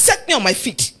me and set me on my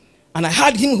feet. And I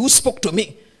heard him who spoke to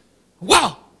me.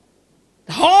 Wow.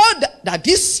 All that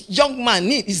this young man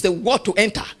needs is the word to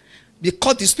enter.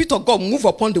 Because the Spirit of God moved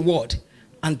upon the word.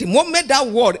 And the moment that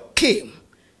word came,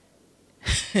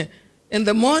 in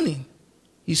the morning,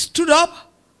 he stood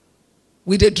up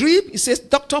with a drip. He says,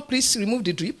 doctor, please remove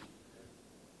the drip.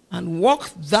 And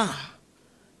walked down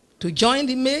to join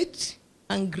the mate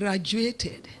and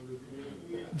graduated.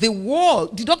 The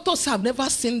word, the doctors have never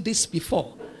seen this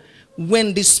before.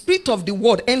 When the Spirit of the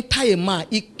word enter a man,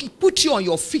 he put you on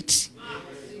your feet.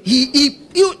 He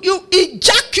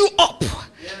jack you up.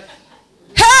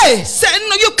 Hey, say,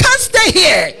 no, you can't stay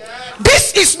here.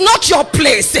 This is not your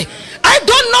place. I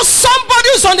don't know somebody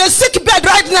who's on the sick bed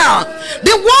right now.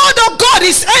 The word of God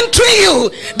is entering you.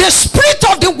 The Spirit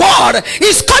of the word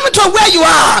is coming to where you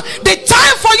are. The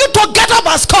time for you to get up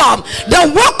has come. The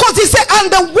word, because he said,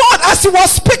 and the word, as he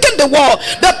was speaking the word,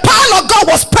 the power of God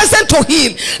was present to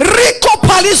him. Rico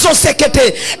Palizo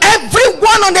Sekete.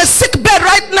 Everyone on the sick bed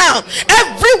right now,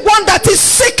 everyone that is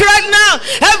sick right now,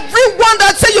 everyone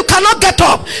that say you cannot get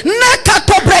up, he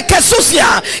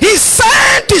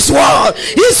sent his word.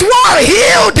 His word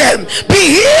healed them.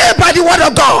 Be healed by the word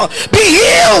of God. Be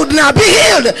healed now. Be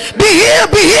healed. Be healed.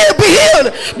 Be healed. Be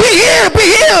healed. Be healed. Be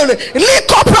healed.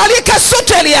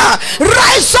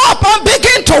 Rise up and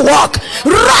begin to walk.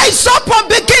 Rise up and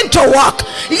begin to walk.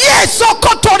 Yes,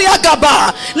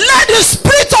 Okotoriagaba. Let the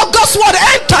Spirit of God's word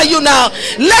enter you now.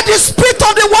 Let the Spirit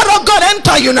of the word of God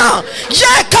enter you now.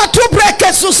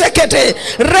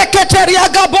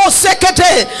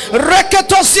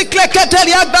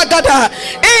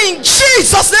 In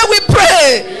Jesus' name we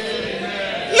pray.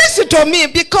 Listen to me,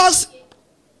 because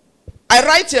I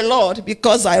write a lot,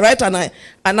 because I write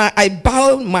and I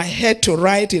bow my head to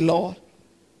write a lot.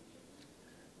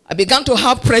 I began to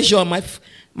have pressure on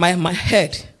my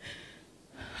head.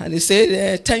 And they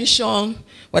said tension,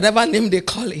 whatever name they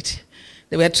call it.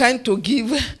 They were trying to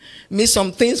give me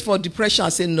some things for depression. I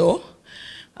said no.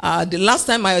 The last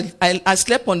time I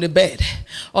slept on the bed,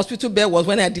 hospital bed, was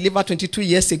when I delivered 22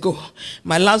 years ago.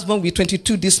 My last born will be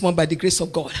 22 this month by the grace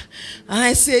of God. And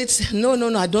I said, no,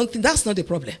 I don't think that's not the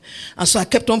problem. And so I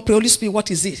kept on praying, Holy Spirit,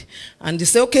 what is it? And they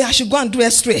said, okay, I should go and do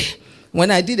X-ray. When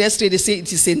I did X-ray, they say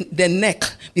it is in the neck,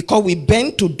 because we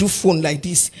bend to do phone like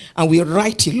this and we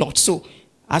write a lot. So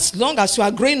as long as you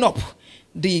are growing up,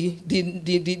 the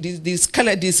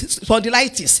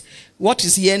spondylitis, what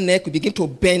is here neck, will begin to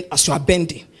bend as you are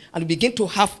bending, and begin to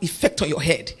have effect on your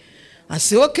head. I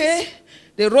say, okay.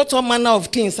 They wrote all manner of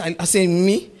things. I say,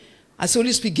 me? I say,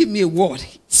 Holy Spirit, give me a word.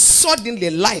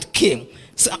 Suddenly light came.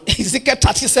 So, Ezekiel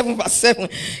 37 verse 7.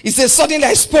 He says, suddenly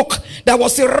I spoke. There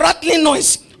was a rattling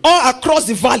noise all across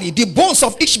the valley. The bones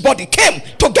of each body came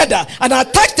together and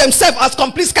attached themselves as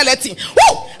complete skeleton.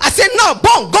 Woo! I said, now,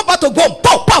 bone, go back to bone.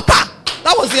 Pow, pow, pow.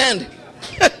 That was the end.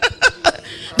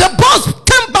 The bones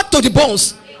came back to the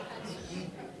bones.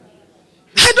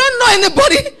 I don't know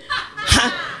anybody.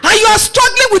 And you are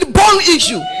struggling with bone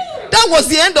issue. That was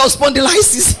the end of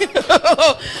spondylitis.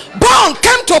 Bone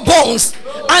came to bones,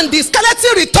 and the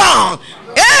skeleton returned.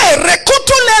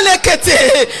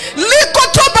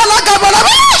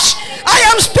 I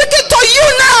am speaking to you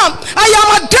now. I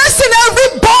am addressing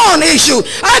every bone issue.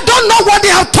 I don't know what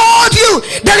they have told you.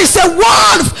 There is a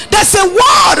word. There's a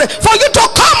word for you to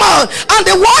come on, and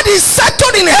the word is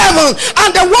settled in heaven.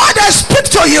 And the word I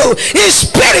speak to you is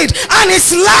spirit and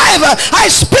is life. I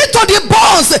speak to the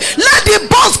bones. Let the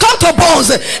bones come to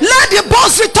bones. Let the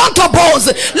bones return to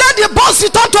bones. Let the bones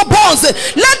return to bones.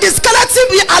 Let the skeleton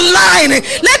be aligned.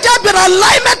 Let there be an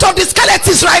alignment of the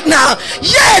skeletons right now.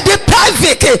 Yeah, the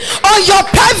pelvic, on your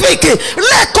pelvic,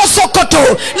 let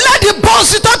the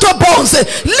bones return to bones. On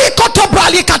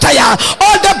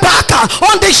the back,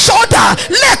 on the shoulder,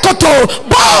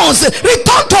 bones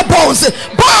return to bones.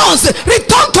 Bones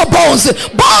return to bones.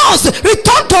 Bones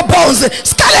return to bones.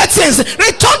 Skeletons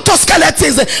return to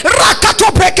skeletons.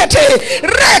 Rakato brekete,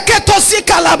 reketo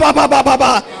sikala baba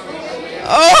baba.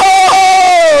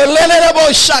 Oh,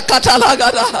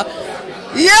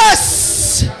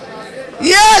 yes,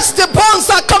 yes, the bones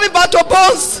are coming back to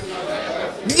bones.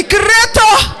 The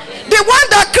creator, the one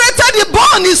that created the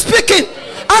bone, is speaking,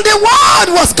 and the word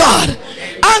was God,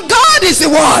 and God is the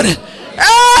word.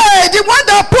 Hey, the one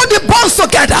that put the bones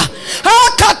together.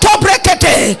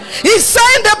 He's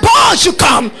saying the bones should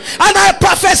come, and I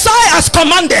prophesy as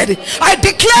commanded. I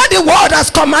declare the word as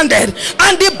commanded,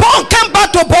 and the bone came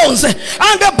back to bones,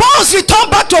 and the bones returned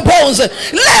back to bones.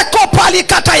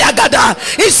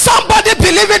 Is somebody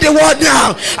believing the word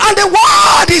now? And the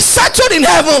word is settled in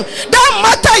heaven. That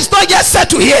matter is not yet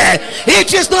settled here.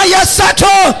 It is not yet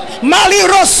settled.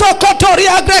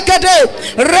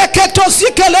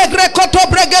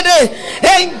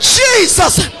 In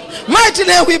Jesus' mighty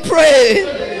name we pray.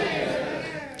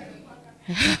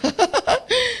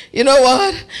 You know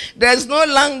what? There's no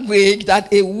language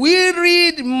that a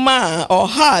wearied man or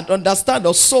heart understand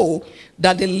or soul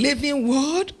that the living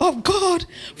word of God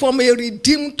from a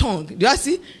redeemed tongue. Do you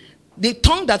see? The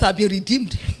tongue that have been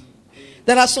redeemed.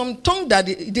 There are some tongues that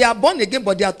they are born again,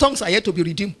 but their tongues are yet to be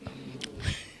redeemed.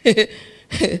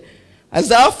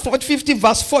 Isaiah 50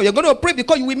 verse 4. You're going to pray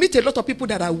because you will meet a lot of people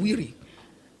that are weary.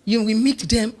 You will meet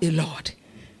them a lot.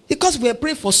 Because we are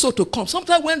praying for soul to come.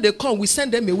 Sometimes when they come, we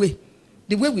send them away.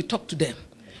 The way we talk to them.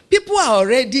 People are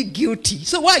already guilty.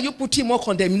 So why are you putting more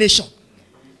condemnation?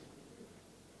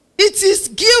 It is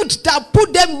guilt that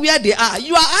put them where they are.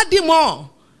 You are adding more.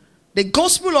 The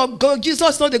gospel of God,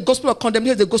 Jesus is not the gospel of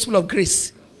condemnation, it's the gospel of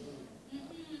grace.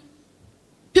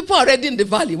 People are already in the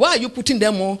valley. Why are you putting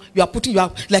them more? You are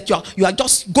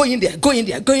just going there. No.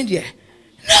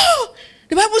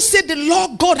 The Bible said the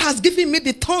Lord God has given me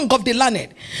the tongue of the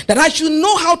learned, that I should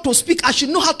know how to speak. I should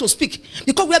know how to speak.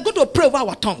 Because we are going to pray over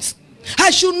our tongues.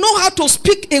 I should know how to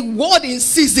speak a word in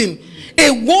season.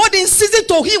 A word in season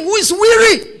to him who is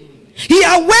weary. He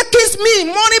awakens me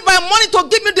morning by morning to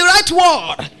give me the right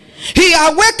word. He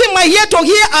awakened my ear to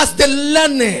hear as the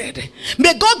learned.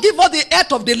 May God give us the ear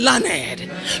of the learned.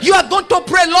 You are going to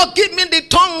pray, Lord, give me the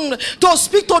tongue to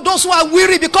speak to those who are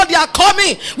weary because they are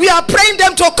coming. We are praying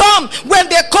them to come. When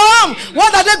they come,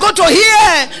 what are they going to hear?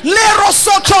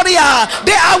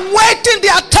 They are waiting,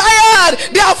 they are tired,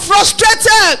 they are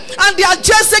frustrated, and they are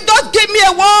just saying, God, give me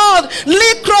a word.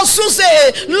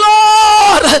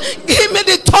 Lord, give me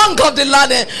the tongue of the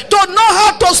learned to know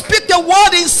how to speak the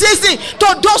word in season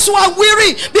to those who are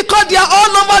weary, because they are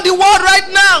all over the world right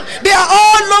now. They are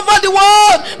all over the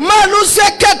world.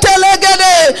 Malusekete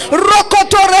legede,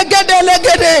 rokoto regede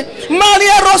legede,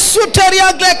 Maria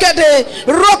rosuteria legede,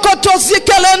 rokoto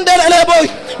zikelende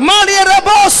lebo, Maria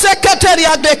rebo sekete In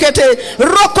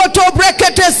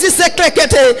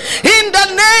the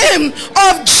name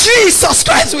of Jesus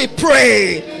Christ we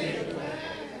pray.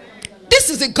 This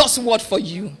is the God's word for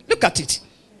you. Look at it.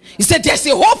 He said there's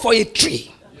a hope for a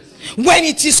tree. When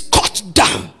it is cut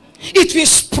down, it will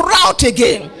sprout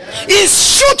again.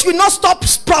 Its shoot will not stop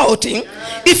sprouting.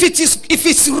 If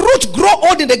its root grow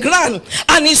old in the ground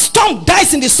and its stump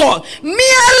dies in the soil,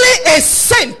 merely a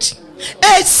scent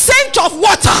of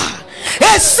water.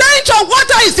 A scent of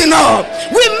water is enough.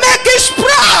 We make it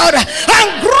sprout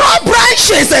and grow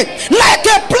branches like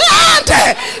a plant.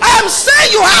 I am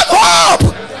saying you have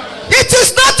hope. It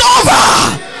is not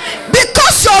over.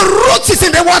 Because your root is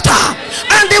in the water,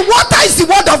 and the water is the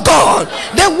word of God.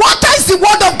 The water is the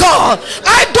word of God.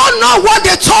 I don't know what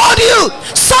they told you.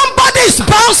 Somebody is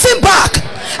bouncing back.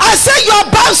 I say you're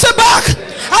bouncing back.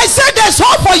 I say there's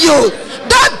hope for you.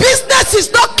 That business is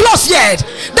not closed yet.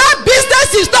 That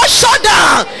business is not shut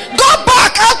down. Go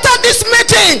back after this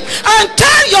meeting and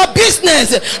tell your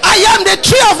business, I am the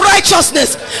tree of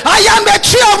righteousness. I am the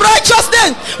tree of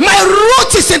righteousness. My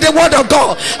root is in the word of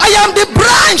God. I am the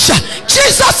branch.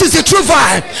 Jesus is the true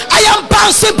vine. I am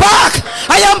bouncing back.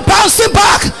 I am bouncing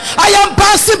back. I am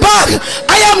bouncing back.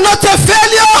 I am not a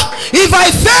failure. If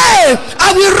I fail,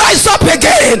 I will rise up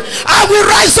again. I will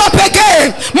rise up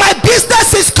again. My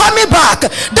business is coming back.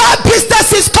 That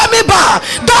business is coming back.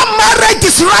 That marriage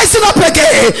is rising up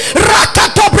again.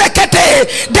 Rakato brekete.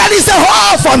 There is a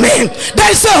hope for me.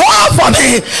 There is a hope for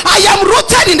me. I am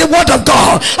rooted in the word of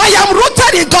God. I am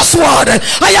rooted in God's word.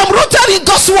 I am rooted in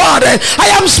God's word. I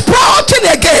am sprouting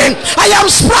again. I am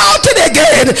sprouting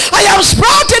again. I am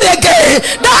sprouting again.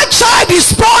 That child is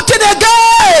sprouting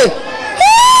again.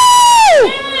 Woo!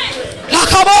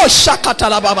 Lakabo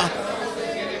shakatala baba.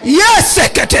 Yes,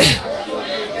 sekete.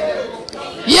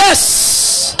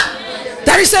 Yes,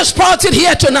 there is a sprouting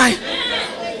here tonight.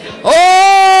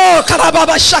 Oh,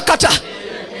 Karababa Shakata.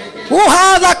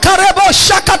 Uhada Karebo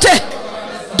Shakate.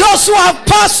 Those who have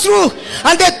passed through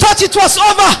and they thought it was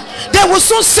over, they will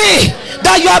soon see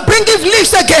that you are bringing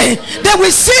leaves again. They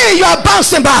will see you are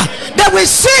bouncing back. They will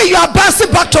see you are bouncing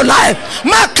back to life.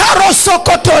 Makaro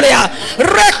Sokotoria.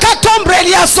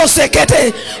 Rekatombrelia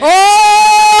Sosekete.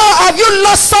 Oh, have you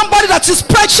lost somebody that is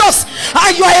precious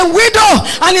and you are a widow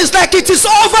and it's like it is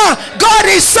over? God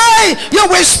is saying you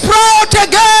will sprout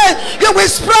again. You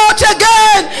will sprout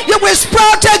again. You will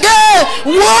sprout again.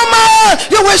 Woman,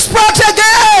 you will sprout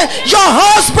again. Your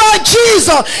husband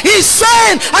Jesus is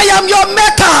saying, I am your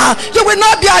maker. You will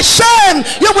not be ashamed.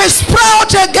 You will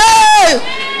sprout again.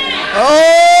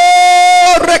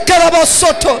 Oh, Rekelabo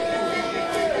Soto.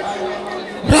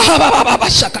 Rahababa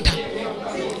Shakata.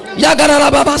 Yagara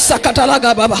Baba Sakata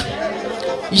Laga Baba.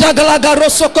 Yagalaga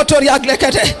Rosokotoria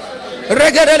Glekete.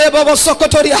 Regere Bobo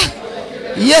Sokotoria.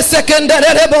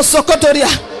 Yesekendere Bobo Sokotoria.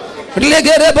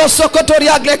 Legere Bobo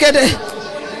Sokotoria Glekete.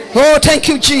 Oh, thank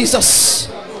you, Jesus.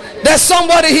 There's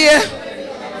somebody here.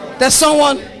 There's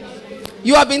someone.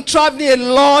 You have been traveling a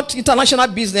lot, international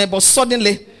business, but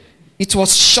suddenly it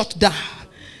was shut down.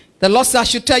 The Lord said, I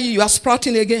should tell you, you are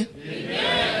sprouting again.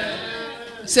 Amen.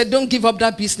 He said, don't give up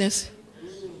that business.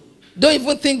 Don't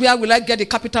even think, where will I get the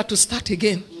capital to start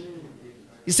again?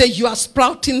 He said, you are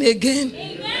sprouting again.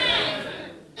 Amen.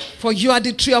 For you are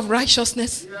the tree of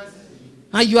righteousness.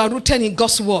 And you are rooted in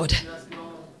God's word.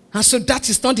 And so that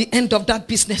is not the end of that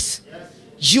business.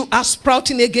 You are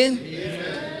sprouting again.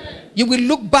 Amen. You will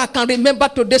look back and remember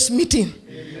today's meeting.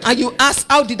 Amen. And you ask,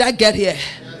 how did I get here?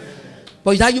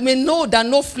 But that you may know that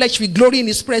no flesh will glory in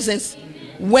his presence.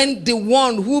 Amen. When the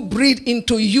one who breathed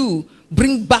into you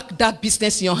bring back that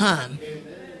business in your hand. Amen.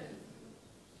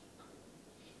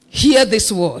 Hear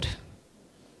this word.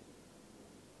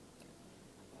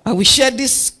 I will share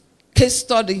this case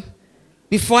study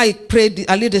before I pray.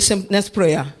 I lead the next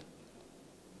prayer.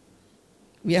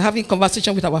 We are having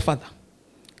conversation with our father.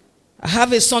 I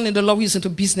have a son in the Lord who is into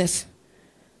business.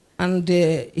 And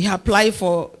he applied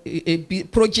for a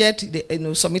project,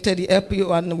 submitted the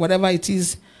LPO and whatever it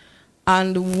is.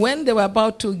 And when they were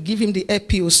about to give him the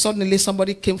LPO, suddenly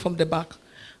somebody came from the back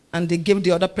and they gave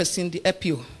the other person the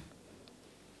LPO.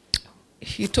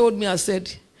 He told me, I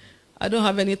said, I don't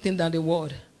have anything than the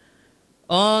word.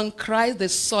 On Christ, the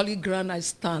solid ground I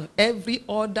stand. Every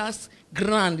other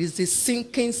ground is a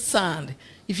sinking sand.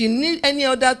 If you need any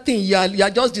other thing, you are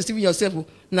just deceiving yourself.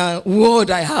 Now, word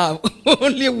I have.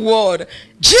 Only word.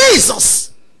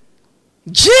 Jesus.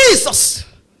 Jesus.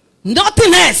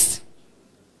 Nothing else.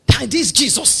 That is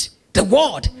Jesus. The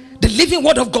word. The living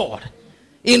word of God.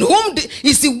 In whom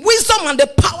is the wisdom and the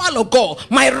power of God.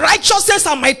 My righteousness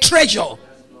and my treasure.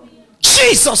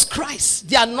 Jesus Christ.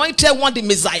 The anointed one, the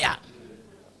Messiah.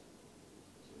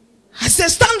 I said,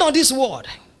 stand on this word.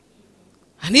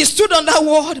 And he stood on that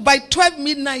word. By 12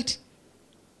 midnight,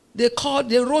 they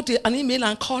wrote an email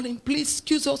and called him. Please,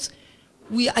 excuse us.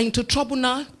 We are into trouble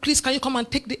now. Please, can you come and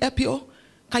take the EPO?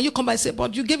 Can you come by and say,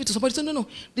 but you gave it to somebody? He said, no.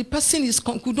 The person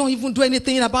could not even do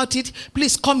anything about it.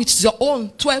 Please come. It's your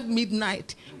own. 12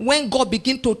 midnight. When God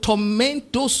begin to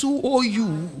torment those who owe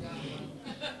you.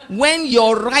 When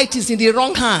your right is in the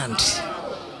wrong hand.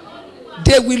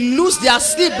 They will lose their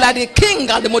sleep like the king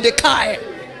and the Mordecai.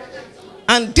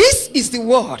 And this is the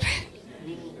word.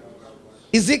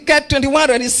 Ezekiel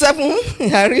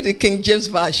 21:27. I read the King James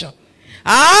Version.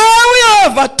 I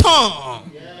will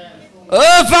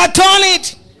overturn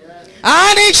it,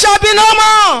 and it shall be no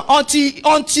more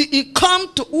until it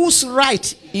come to whose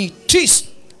right it is,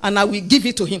 and I will give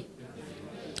it to him.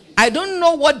 I don't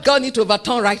know what God needs to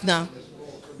overturn right now,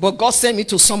 but God sent me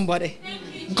to somebody.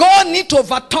 God needs to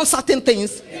overturn certain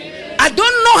things. I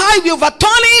don't know how he will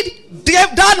overturn it.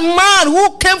 That man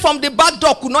who came from the back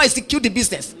door could not execute the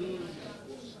business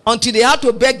until they had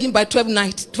to beg him by 12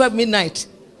 midnight.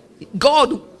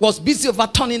 God was busy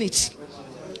overturning it.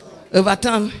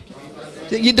 Overturn.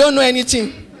 You don't know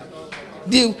anything.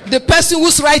 The person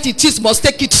whose right it is must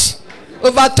take it.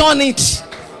 Overturn it.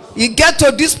 He get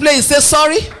to this place, he says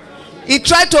sorry. He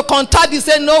tried to contact, he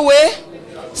said no way.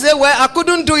 He said, well, I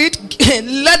couldn't do it.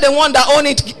 Let the one that own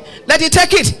it, let it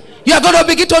take it. You are going to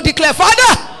begin to declare,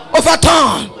 Father,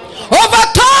 overturn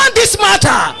this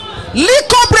matter. And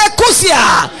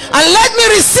let me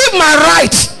receive my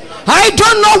right. I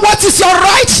don't know what is your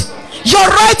right. Your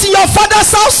right in your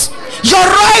father's house. Your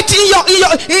right in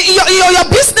your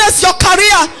business, your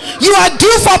career. You are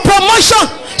due for promotion.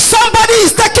 Somebody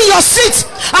is taking your seat,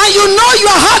 and you know you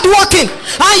are hardworking,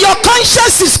 and your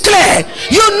conscience is clear.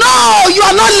 You know you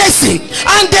are not lazy,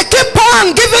 and they keep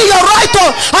on giving your right to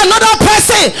another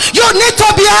person. You need to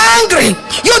be angry.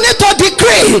 You need to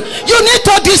decree. You need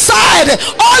to decide.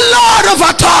 Oh Lord,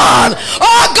 overturn.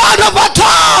 Oh God,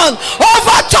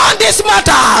 overturn this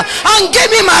matter and give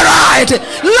me my right.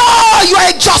 Lord, you are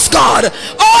a just God.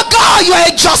 Oh God, you are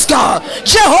a just God.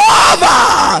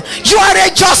 Jehovah, you are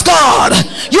a just God.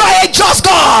 You are a just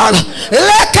God.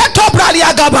 Let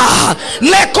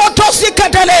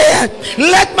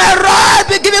my right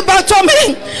be given back to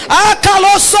me.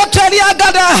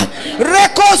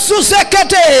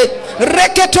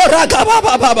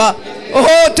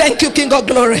 Oh, thank you, King of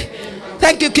Glory.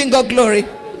 Thank you, King of Glory.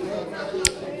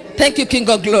 Thank you, King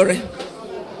of Glory.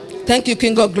 Thank you,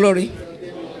 King of Glory.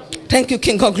 Thank you,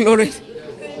 King of Glory.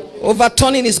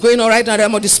 Overturning is going on right now. The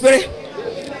realm of the Spirit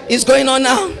is going on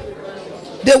now.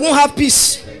 They won't have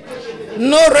peace,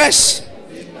 no rest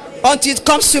until it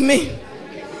comes to me.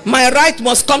 My right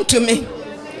must come to me.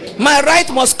 My right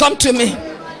must come to me.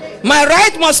 My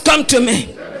right must come to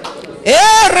me. In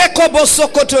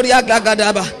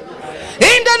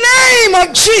the name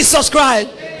of Jesus Christ.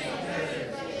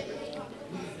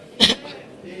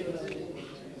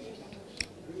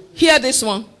 Hear this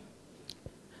one.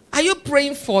 Are you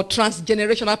praying for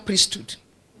transgenerational priesthood?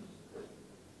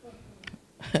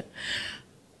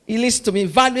 It leads to me,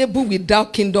 valuable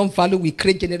without kingdom value will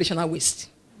create generational waste.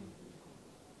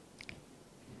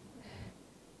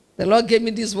 The Lord gave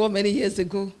me this word many years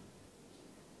ago.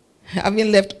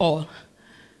 Having left all,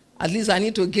 at least I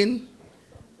need to gain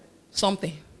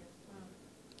something.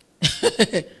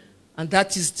 And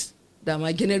that is that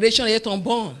my generation yet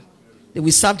unborn, they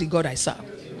will serve the God I serve.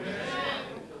 Amen.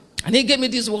 And he gave me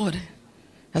this word.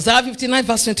 Isaiah 59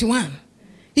 verse 21.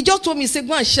 He just told me, he said,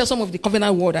 go and share some of the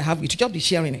covenant word I have with you. Just be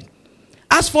sharing it.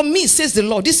 As for me, says the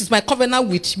Lord, this is my covenant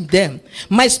with them.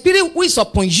 My spirit which is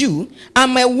upon you,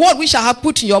 and my word which I have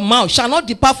put in your mouth shall not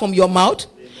depart from your mouth,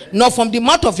 nor from the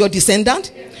mouth of your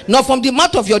descendant, nor from the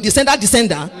mouth of your descendant,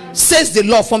 says the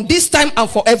Lord, from this time and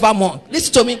forevermore.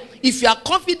 Listen to me. If you are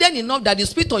confident enough that the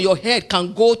spirit on your head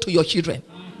can go to your children,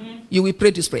 you will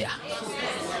pray this prayer.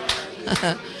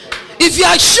 If you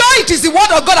are sure it is the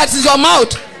word of God that is your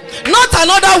mouth, not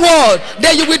another word,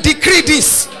 then you will decree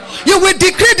this. You will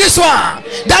decree this one,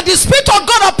 that the spirit of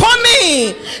God upon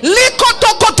me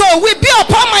will be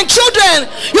upon my children.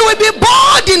 You will be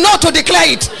bold enough to declare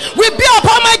it. Will be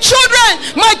upon my children,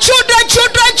 and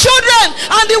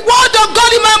the word of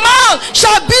God in my mouth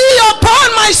shall be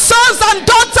upon my sons and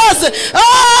daughters.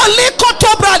 Oh,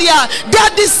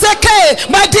 that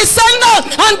my descendant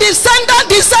and descendant,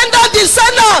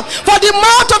 for the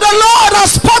mouth of the Lord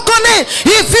has spoken it.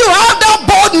 If you have that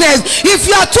bold boldness. If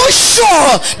you are too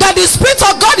sure that the Spirit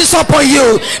of God is upon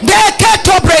you,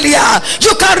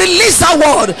 you can release that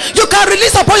word. You can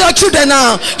release upon your children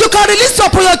now. You can release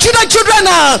upon your children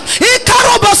now.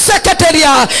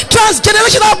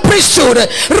 Transgenerational priesthood.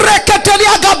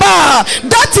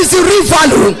 That is the real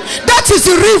value. That is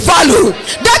the real value.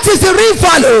 That is the real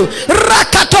value.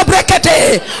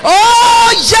 Oh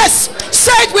yes.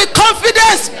 Say it with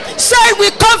confidence. Say it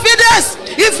with confidence.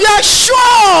 If you are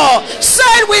sure, say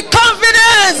it with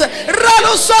confidence.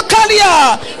 Ralu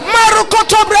Sokalia,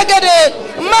 Marukoto Bregede,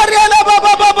 Mariana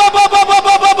Baba Baba Baba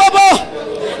Baba Baba.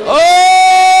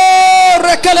 Oh,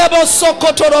 Rekelebo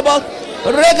Sokotoroba,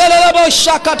 Regelebo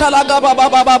Shakatalaga Baba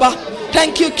Baba.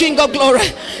 Thank you, King of Glory.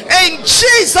 In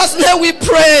Jesus' name we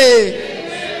pray.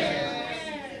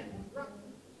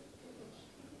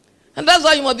 And that's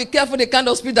why you must be careful the kind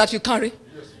of spirit that you carry.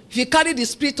 If you carry the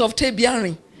spirit of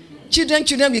tabiaring, children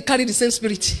will carry the same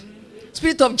spirit.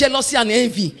 Spirit of jealousy and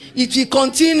envy. It will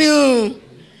continue.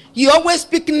 You always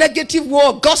speak negative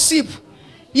word, gossip.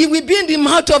 You will be in the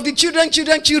mouth of the children.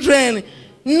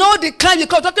 Know the kind we're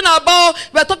talking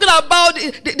about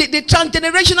the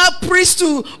transgenerational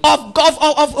priesthood of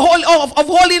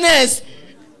holiness.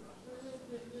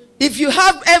 If you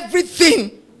have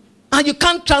everything and you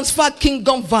can't transfer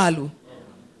kingdom value,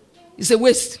 it's a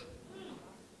waste.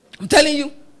 I'm telling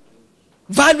you,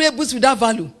 valuables without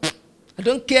value. I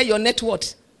don't care your net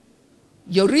worth.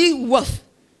 Your real worth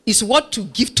is what to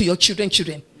give to your children.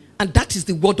 And that is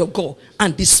the word of God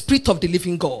and the Spirit of the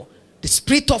living God. The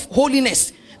Spirit of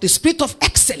holiness, the Spirit of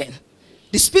excellence,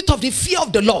 the Spirit of the fear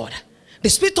of the Lord, the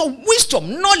Spirit of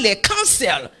wisdom, knowledge,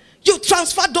 counsel. You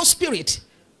transfer those spirits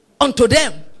unto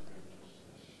them.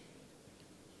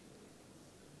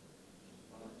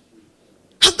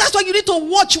 And that's why you need to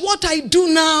watch what I do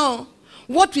now.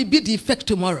 What will be the effect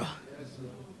tomorrow?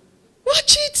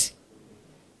 Watch it.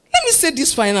 Let me say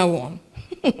this final one.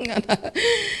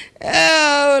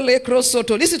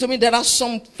 Listen to me. There are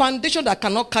some foundations that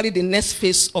cannot carry the next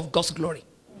phase of God's glory.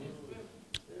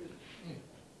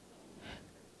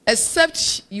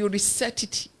 Except you reset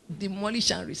it,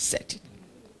 demolish and reset it.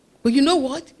 But you know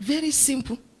what? Very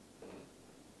simple.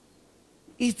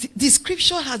 The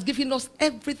scripture has given us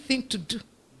everything to do.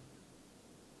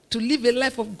 To live a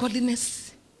life of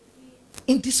godliness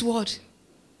in this world.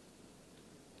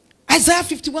 Isaiah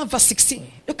 51 verse 16.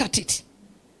 Look at it.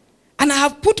 And I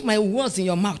have put my words in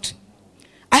your mouth.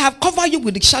 I have covered you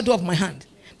with the shadow of my hand,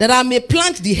 that I may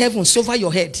plant the heavens over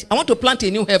your head. I want to plant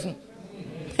a new heaven.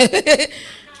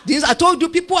 I told you,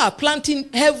 people are planting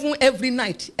heaven every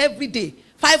night, every day.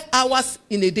 5 hours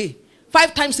in a day.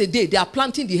 5 times a day, they are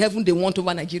planting the heaven they want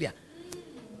over Nigeria.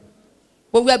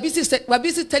 But we are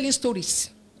busy telling stories.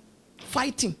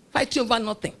 Fighting over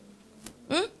nothing.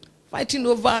 Fighting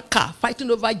over car, fighting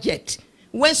over jet.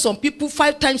 When some people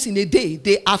 5 times in a day,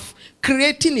 they are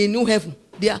creating a new heaven.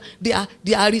 They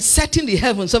are resetting the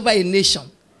heavens over a nation.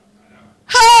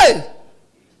 Hey!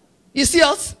 You see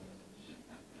us?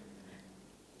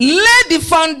 Lay the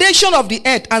foundation of the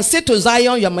earth and say to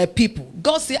Zion, you are my people.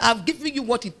 God said, I've given you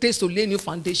what it takes to lay a new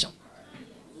foundation.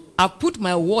 I've put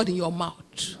my word in your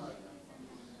mouth.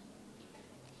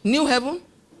 New heaven.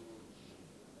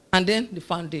 And then the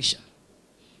foundation.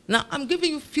 Now, I'm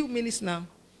giving you a few minutes now.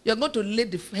 You're going to lay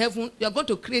the heaven. You're going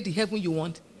to create the heaven you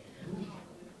want.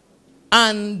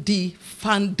 And the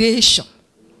foundation.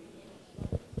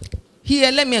 Here,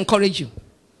 let me encourage you.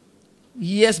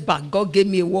 Years back, God gave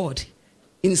me a word.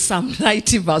 In Psalm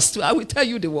 90 verse 2. I will tell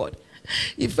you the word.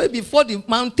 Before the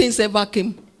mountains ever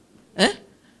came,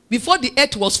 before the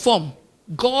earth was formed,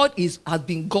 God has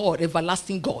been God,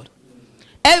 everlasting God.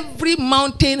 Every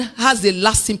mountain has a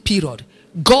lasting period.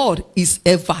 God is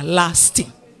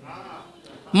everlasting.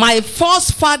 My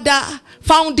first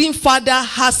founding father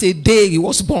has a day he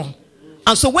was born.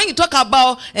 And so when you talk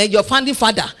about your founding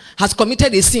father has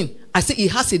committed a sin, I say he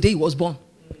has a day he was born.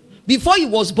 Before he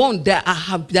was born, there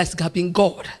has been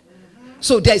God.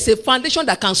 So there is a foundation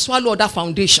that can swallow that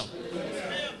foundation.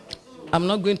 I'm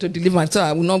not going to deliver, so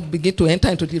I will not begin to enter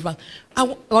into deliverance.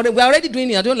 We're already doing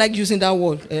it. I don't like using that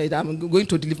word. I'm going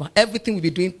to deliver. Everything we'll be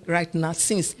doing right now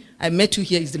since I met you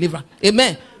here is deliverance.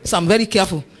 Amen. So I'm very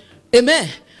careful. Amen.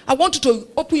 I want you to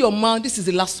open your mouth. This is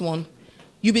the last one.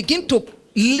 You begin to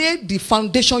lay the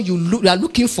foundation you are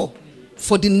looking for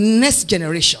the next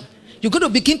generation. You're going to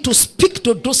begin to speak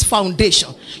to those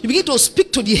foundations. You begin to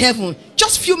speak to the heaven.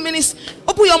 Just a few minutes.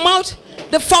 Open your mouth.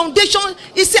 The foundation,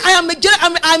 you see, I'm a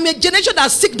generation that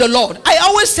seek the Lord. I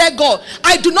always say, God,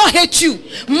 I do not hate you.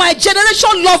 My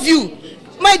generation love you.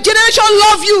 My generation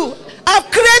love you.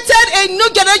 I've created a new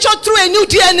generation through a new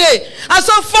DNA. And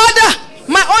so, Father,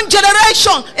 my own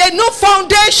generation a new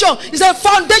foundation. It's a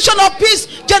foundation of peace,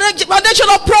 foundation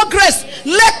of progress.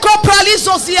 Before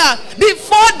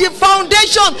the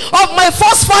foundation of my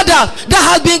first father that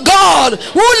has been God,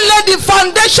 who laid the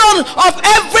foundation of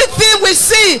everything we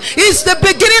see, is the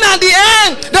beginning and the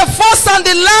end, the first and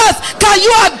the last. Can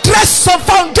you address some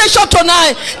foundation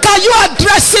tonight? Can you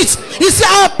address it? He said,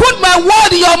 I put my word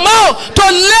in your mouth to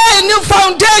lay a new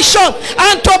foundation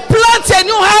and to plant a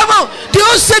new heaven. Do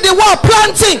you see the word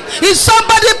planting? Is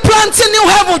somebody planting new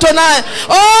heaven tonight?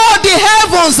 Oh, the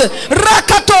heavens,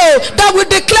 Rakato, that will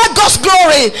declare God's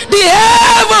glory. The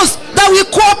heavens that will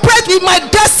cooperate with my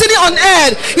destiny on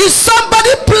earth. Is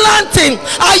somebody planting?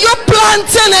 Are you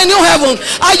planting a new heaven?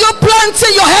 Are you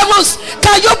planting your heavens?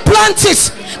 Can you plant it?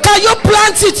 Can you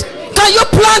plant it? Can you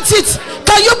plant it?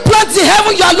 Can you plant the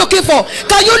heaven you are looking for?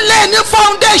 Can you lay a new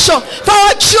foundation for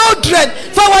our children,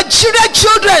 for our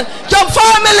children, your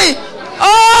family?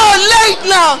 Oh, late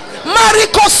now.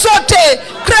 Mariko Sote,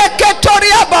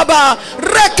 Kreketoria Baba,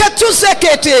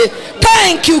 Reketuzekete.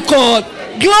 Thank you, God.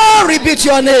 Glory be to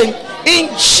your name. In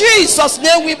Jesus'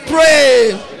 name we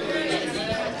pray.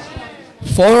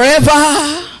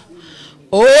 Forever,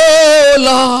 oh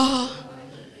Lord,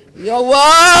 your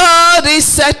word is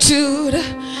settled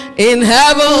in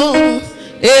heaven.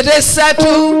 It is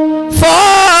settled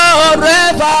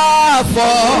forever,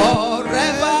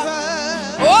 forever.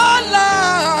 Oh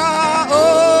Lord,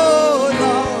 oh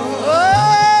Lord, oh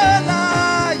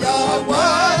Lord, your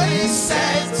word is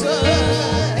settled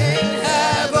in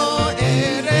heaven.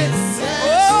 It is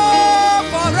settled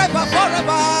forever,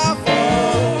 forever,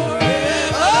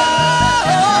 forever. Oh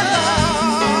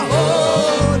Lord, oh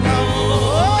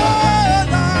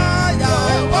Lord,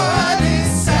 your word is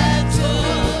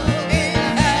settled in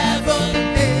heaven.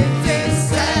 It is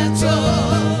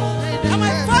settled. And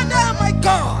my Father, my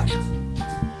God,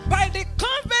 by the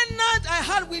covenant I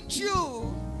had with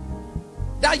you,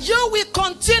 that you will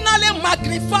continually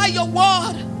magnify your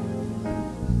word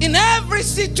in every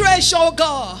situation, oh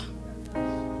God.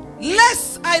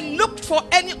 Lest I looked for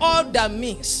any other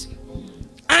means,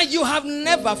 and you have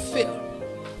never failed.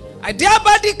 I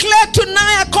thereby declare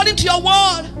tonight, according to your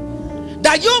word,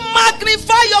 that you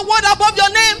magnify your word above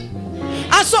your name.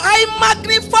 And so I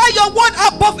magnify your word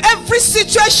above every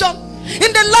situation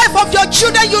in the life of your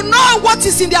children. You know what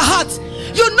is in their hearts.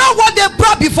 You know what they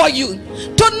brought before you.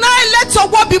 Tonight, let your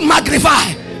word be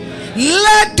magnified.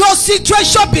 Let those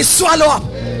situations be swallowed up.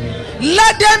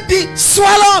 Let them be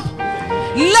swallowed up.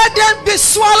 Let them be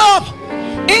swallowed up.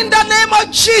 In the name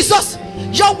of Jesus,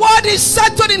 your word is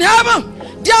settled in heaven.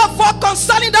 Therefore,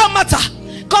 concerning that matter,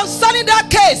 concerning that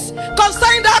case,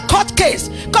 concerning that court case,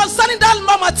 concerning that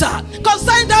law matter,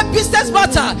 concerning that business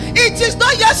matter, it is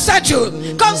not yet settled.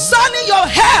 Concerning your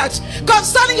health,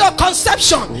 concerning your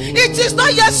conception, it is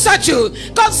not yet settled.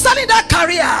 Concerning that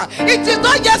career, it is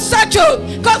not yet settled.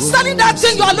 Concerning that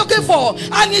thing you are looking for,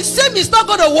 and it seems it's not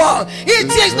going to work, it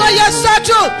is not yet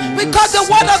settled, because the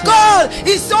word of God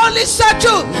is only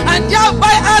settled. And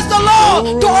thereby ask the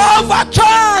Lord to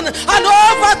overturn and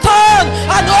overturn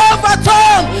and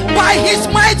overturn by his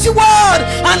mighty word,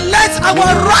 and let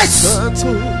our rights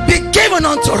be given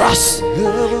unto us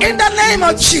in the name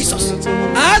of Jesus.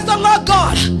 Ask the Lord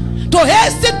God to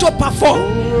hasten to perform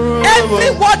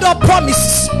every word of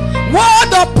promises,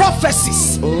 word of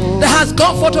prophecies that has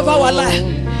gone forth over our life.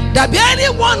 There be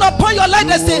anyone upon your life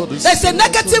there's a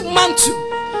negative mantle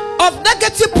of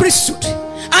negative priesthood,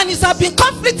 and it has been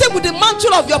conflicted with the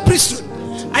mantle of your priesthood.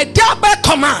 I thereby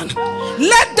command,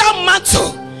 let that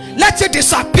mantle, let it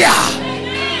disappear.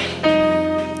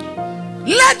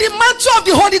 Let the mantle of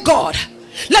the Holy God,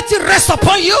 let it rest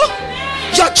upon you,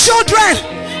 your children,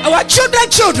 our children,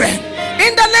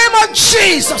 in the name of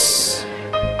Jesus.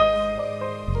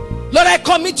 Lord, I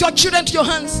commit your children to your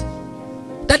hands,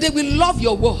 that they will love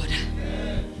your word.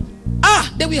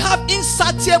 They will have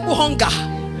insatiable hunger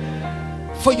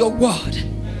for your word.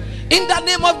 In the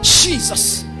name of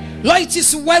Jesus. Lord, it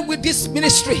is well with this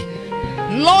ministry.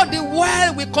 Lord, the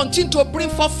well will continue to bring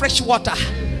forth fresh water.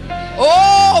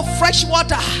 Oh, fresh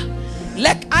water.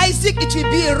 Like Isaac, it will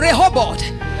be a Rehoboth.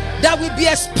 There will be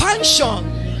expansion.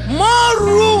 More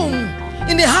room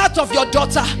in the heart of your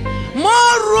daughter.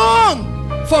 More room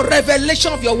for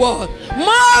revelation of your word.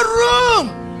 More room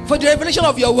for the revelation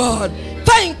of your word.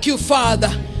 Thank you,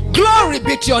 Father. Glory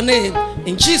be to your name.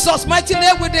 In Jesus' mighty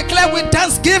name we declare with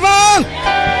thanksgiving.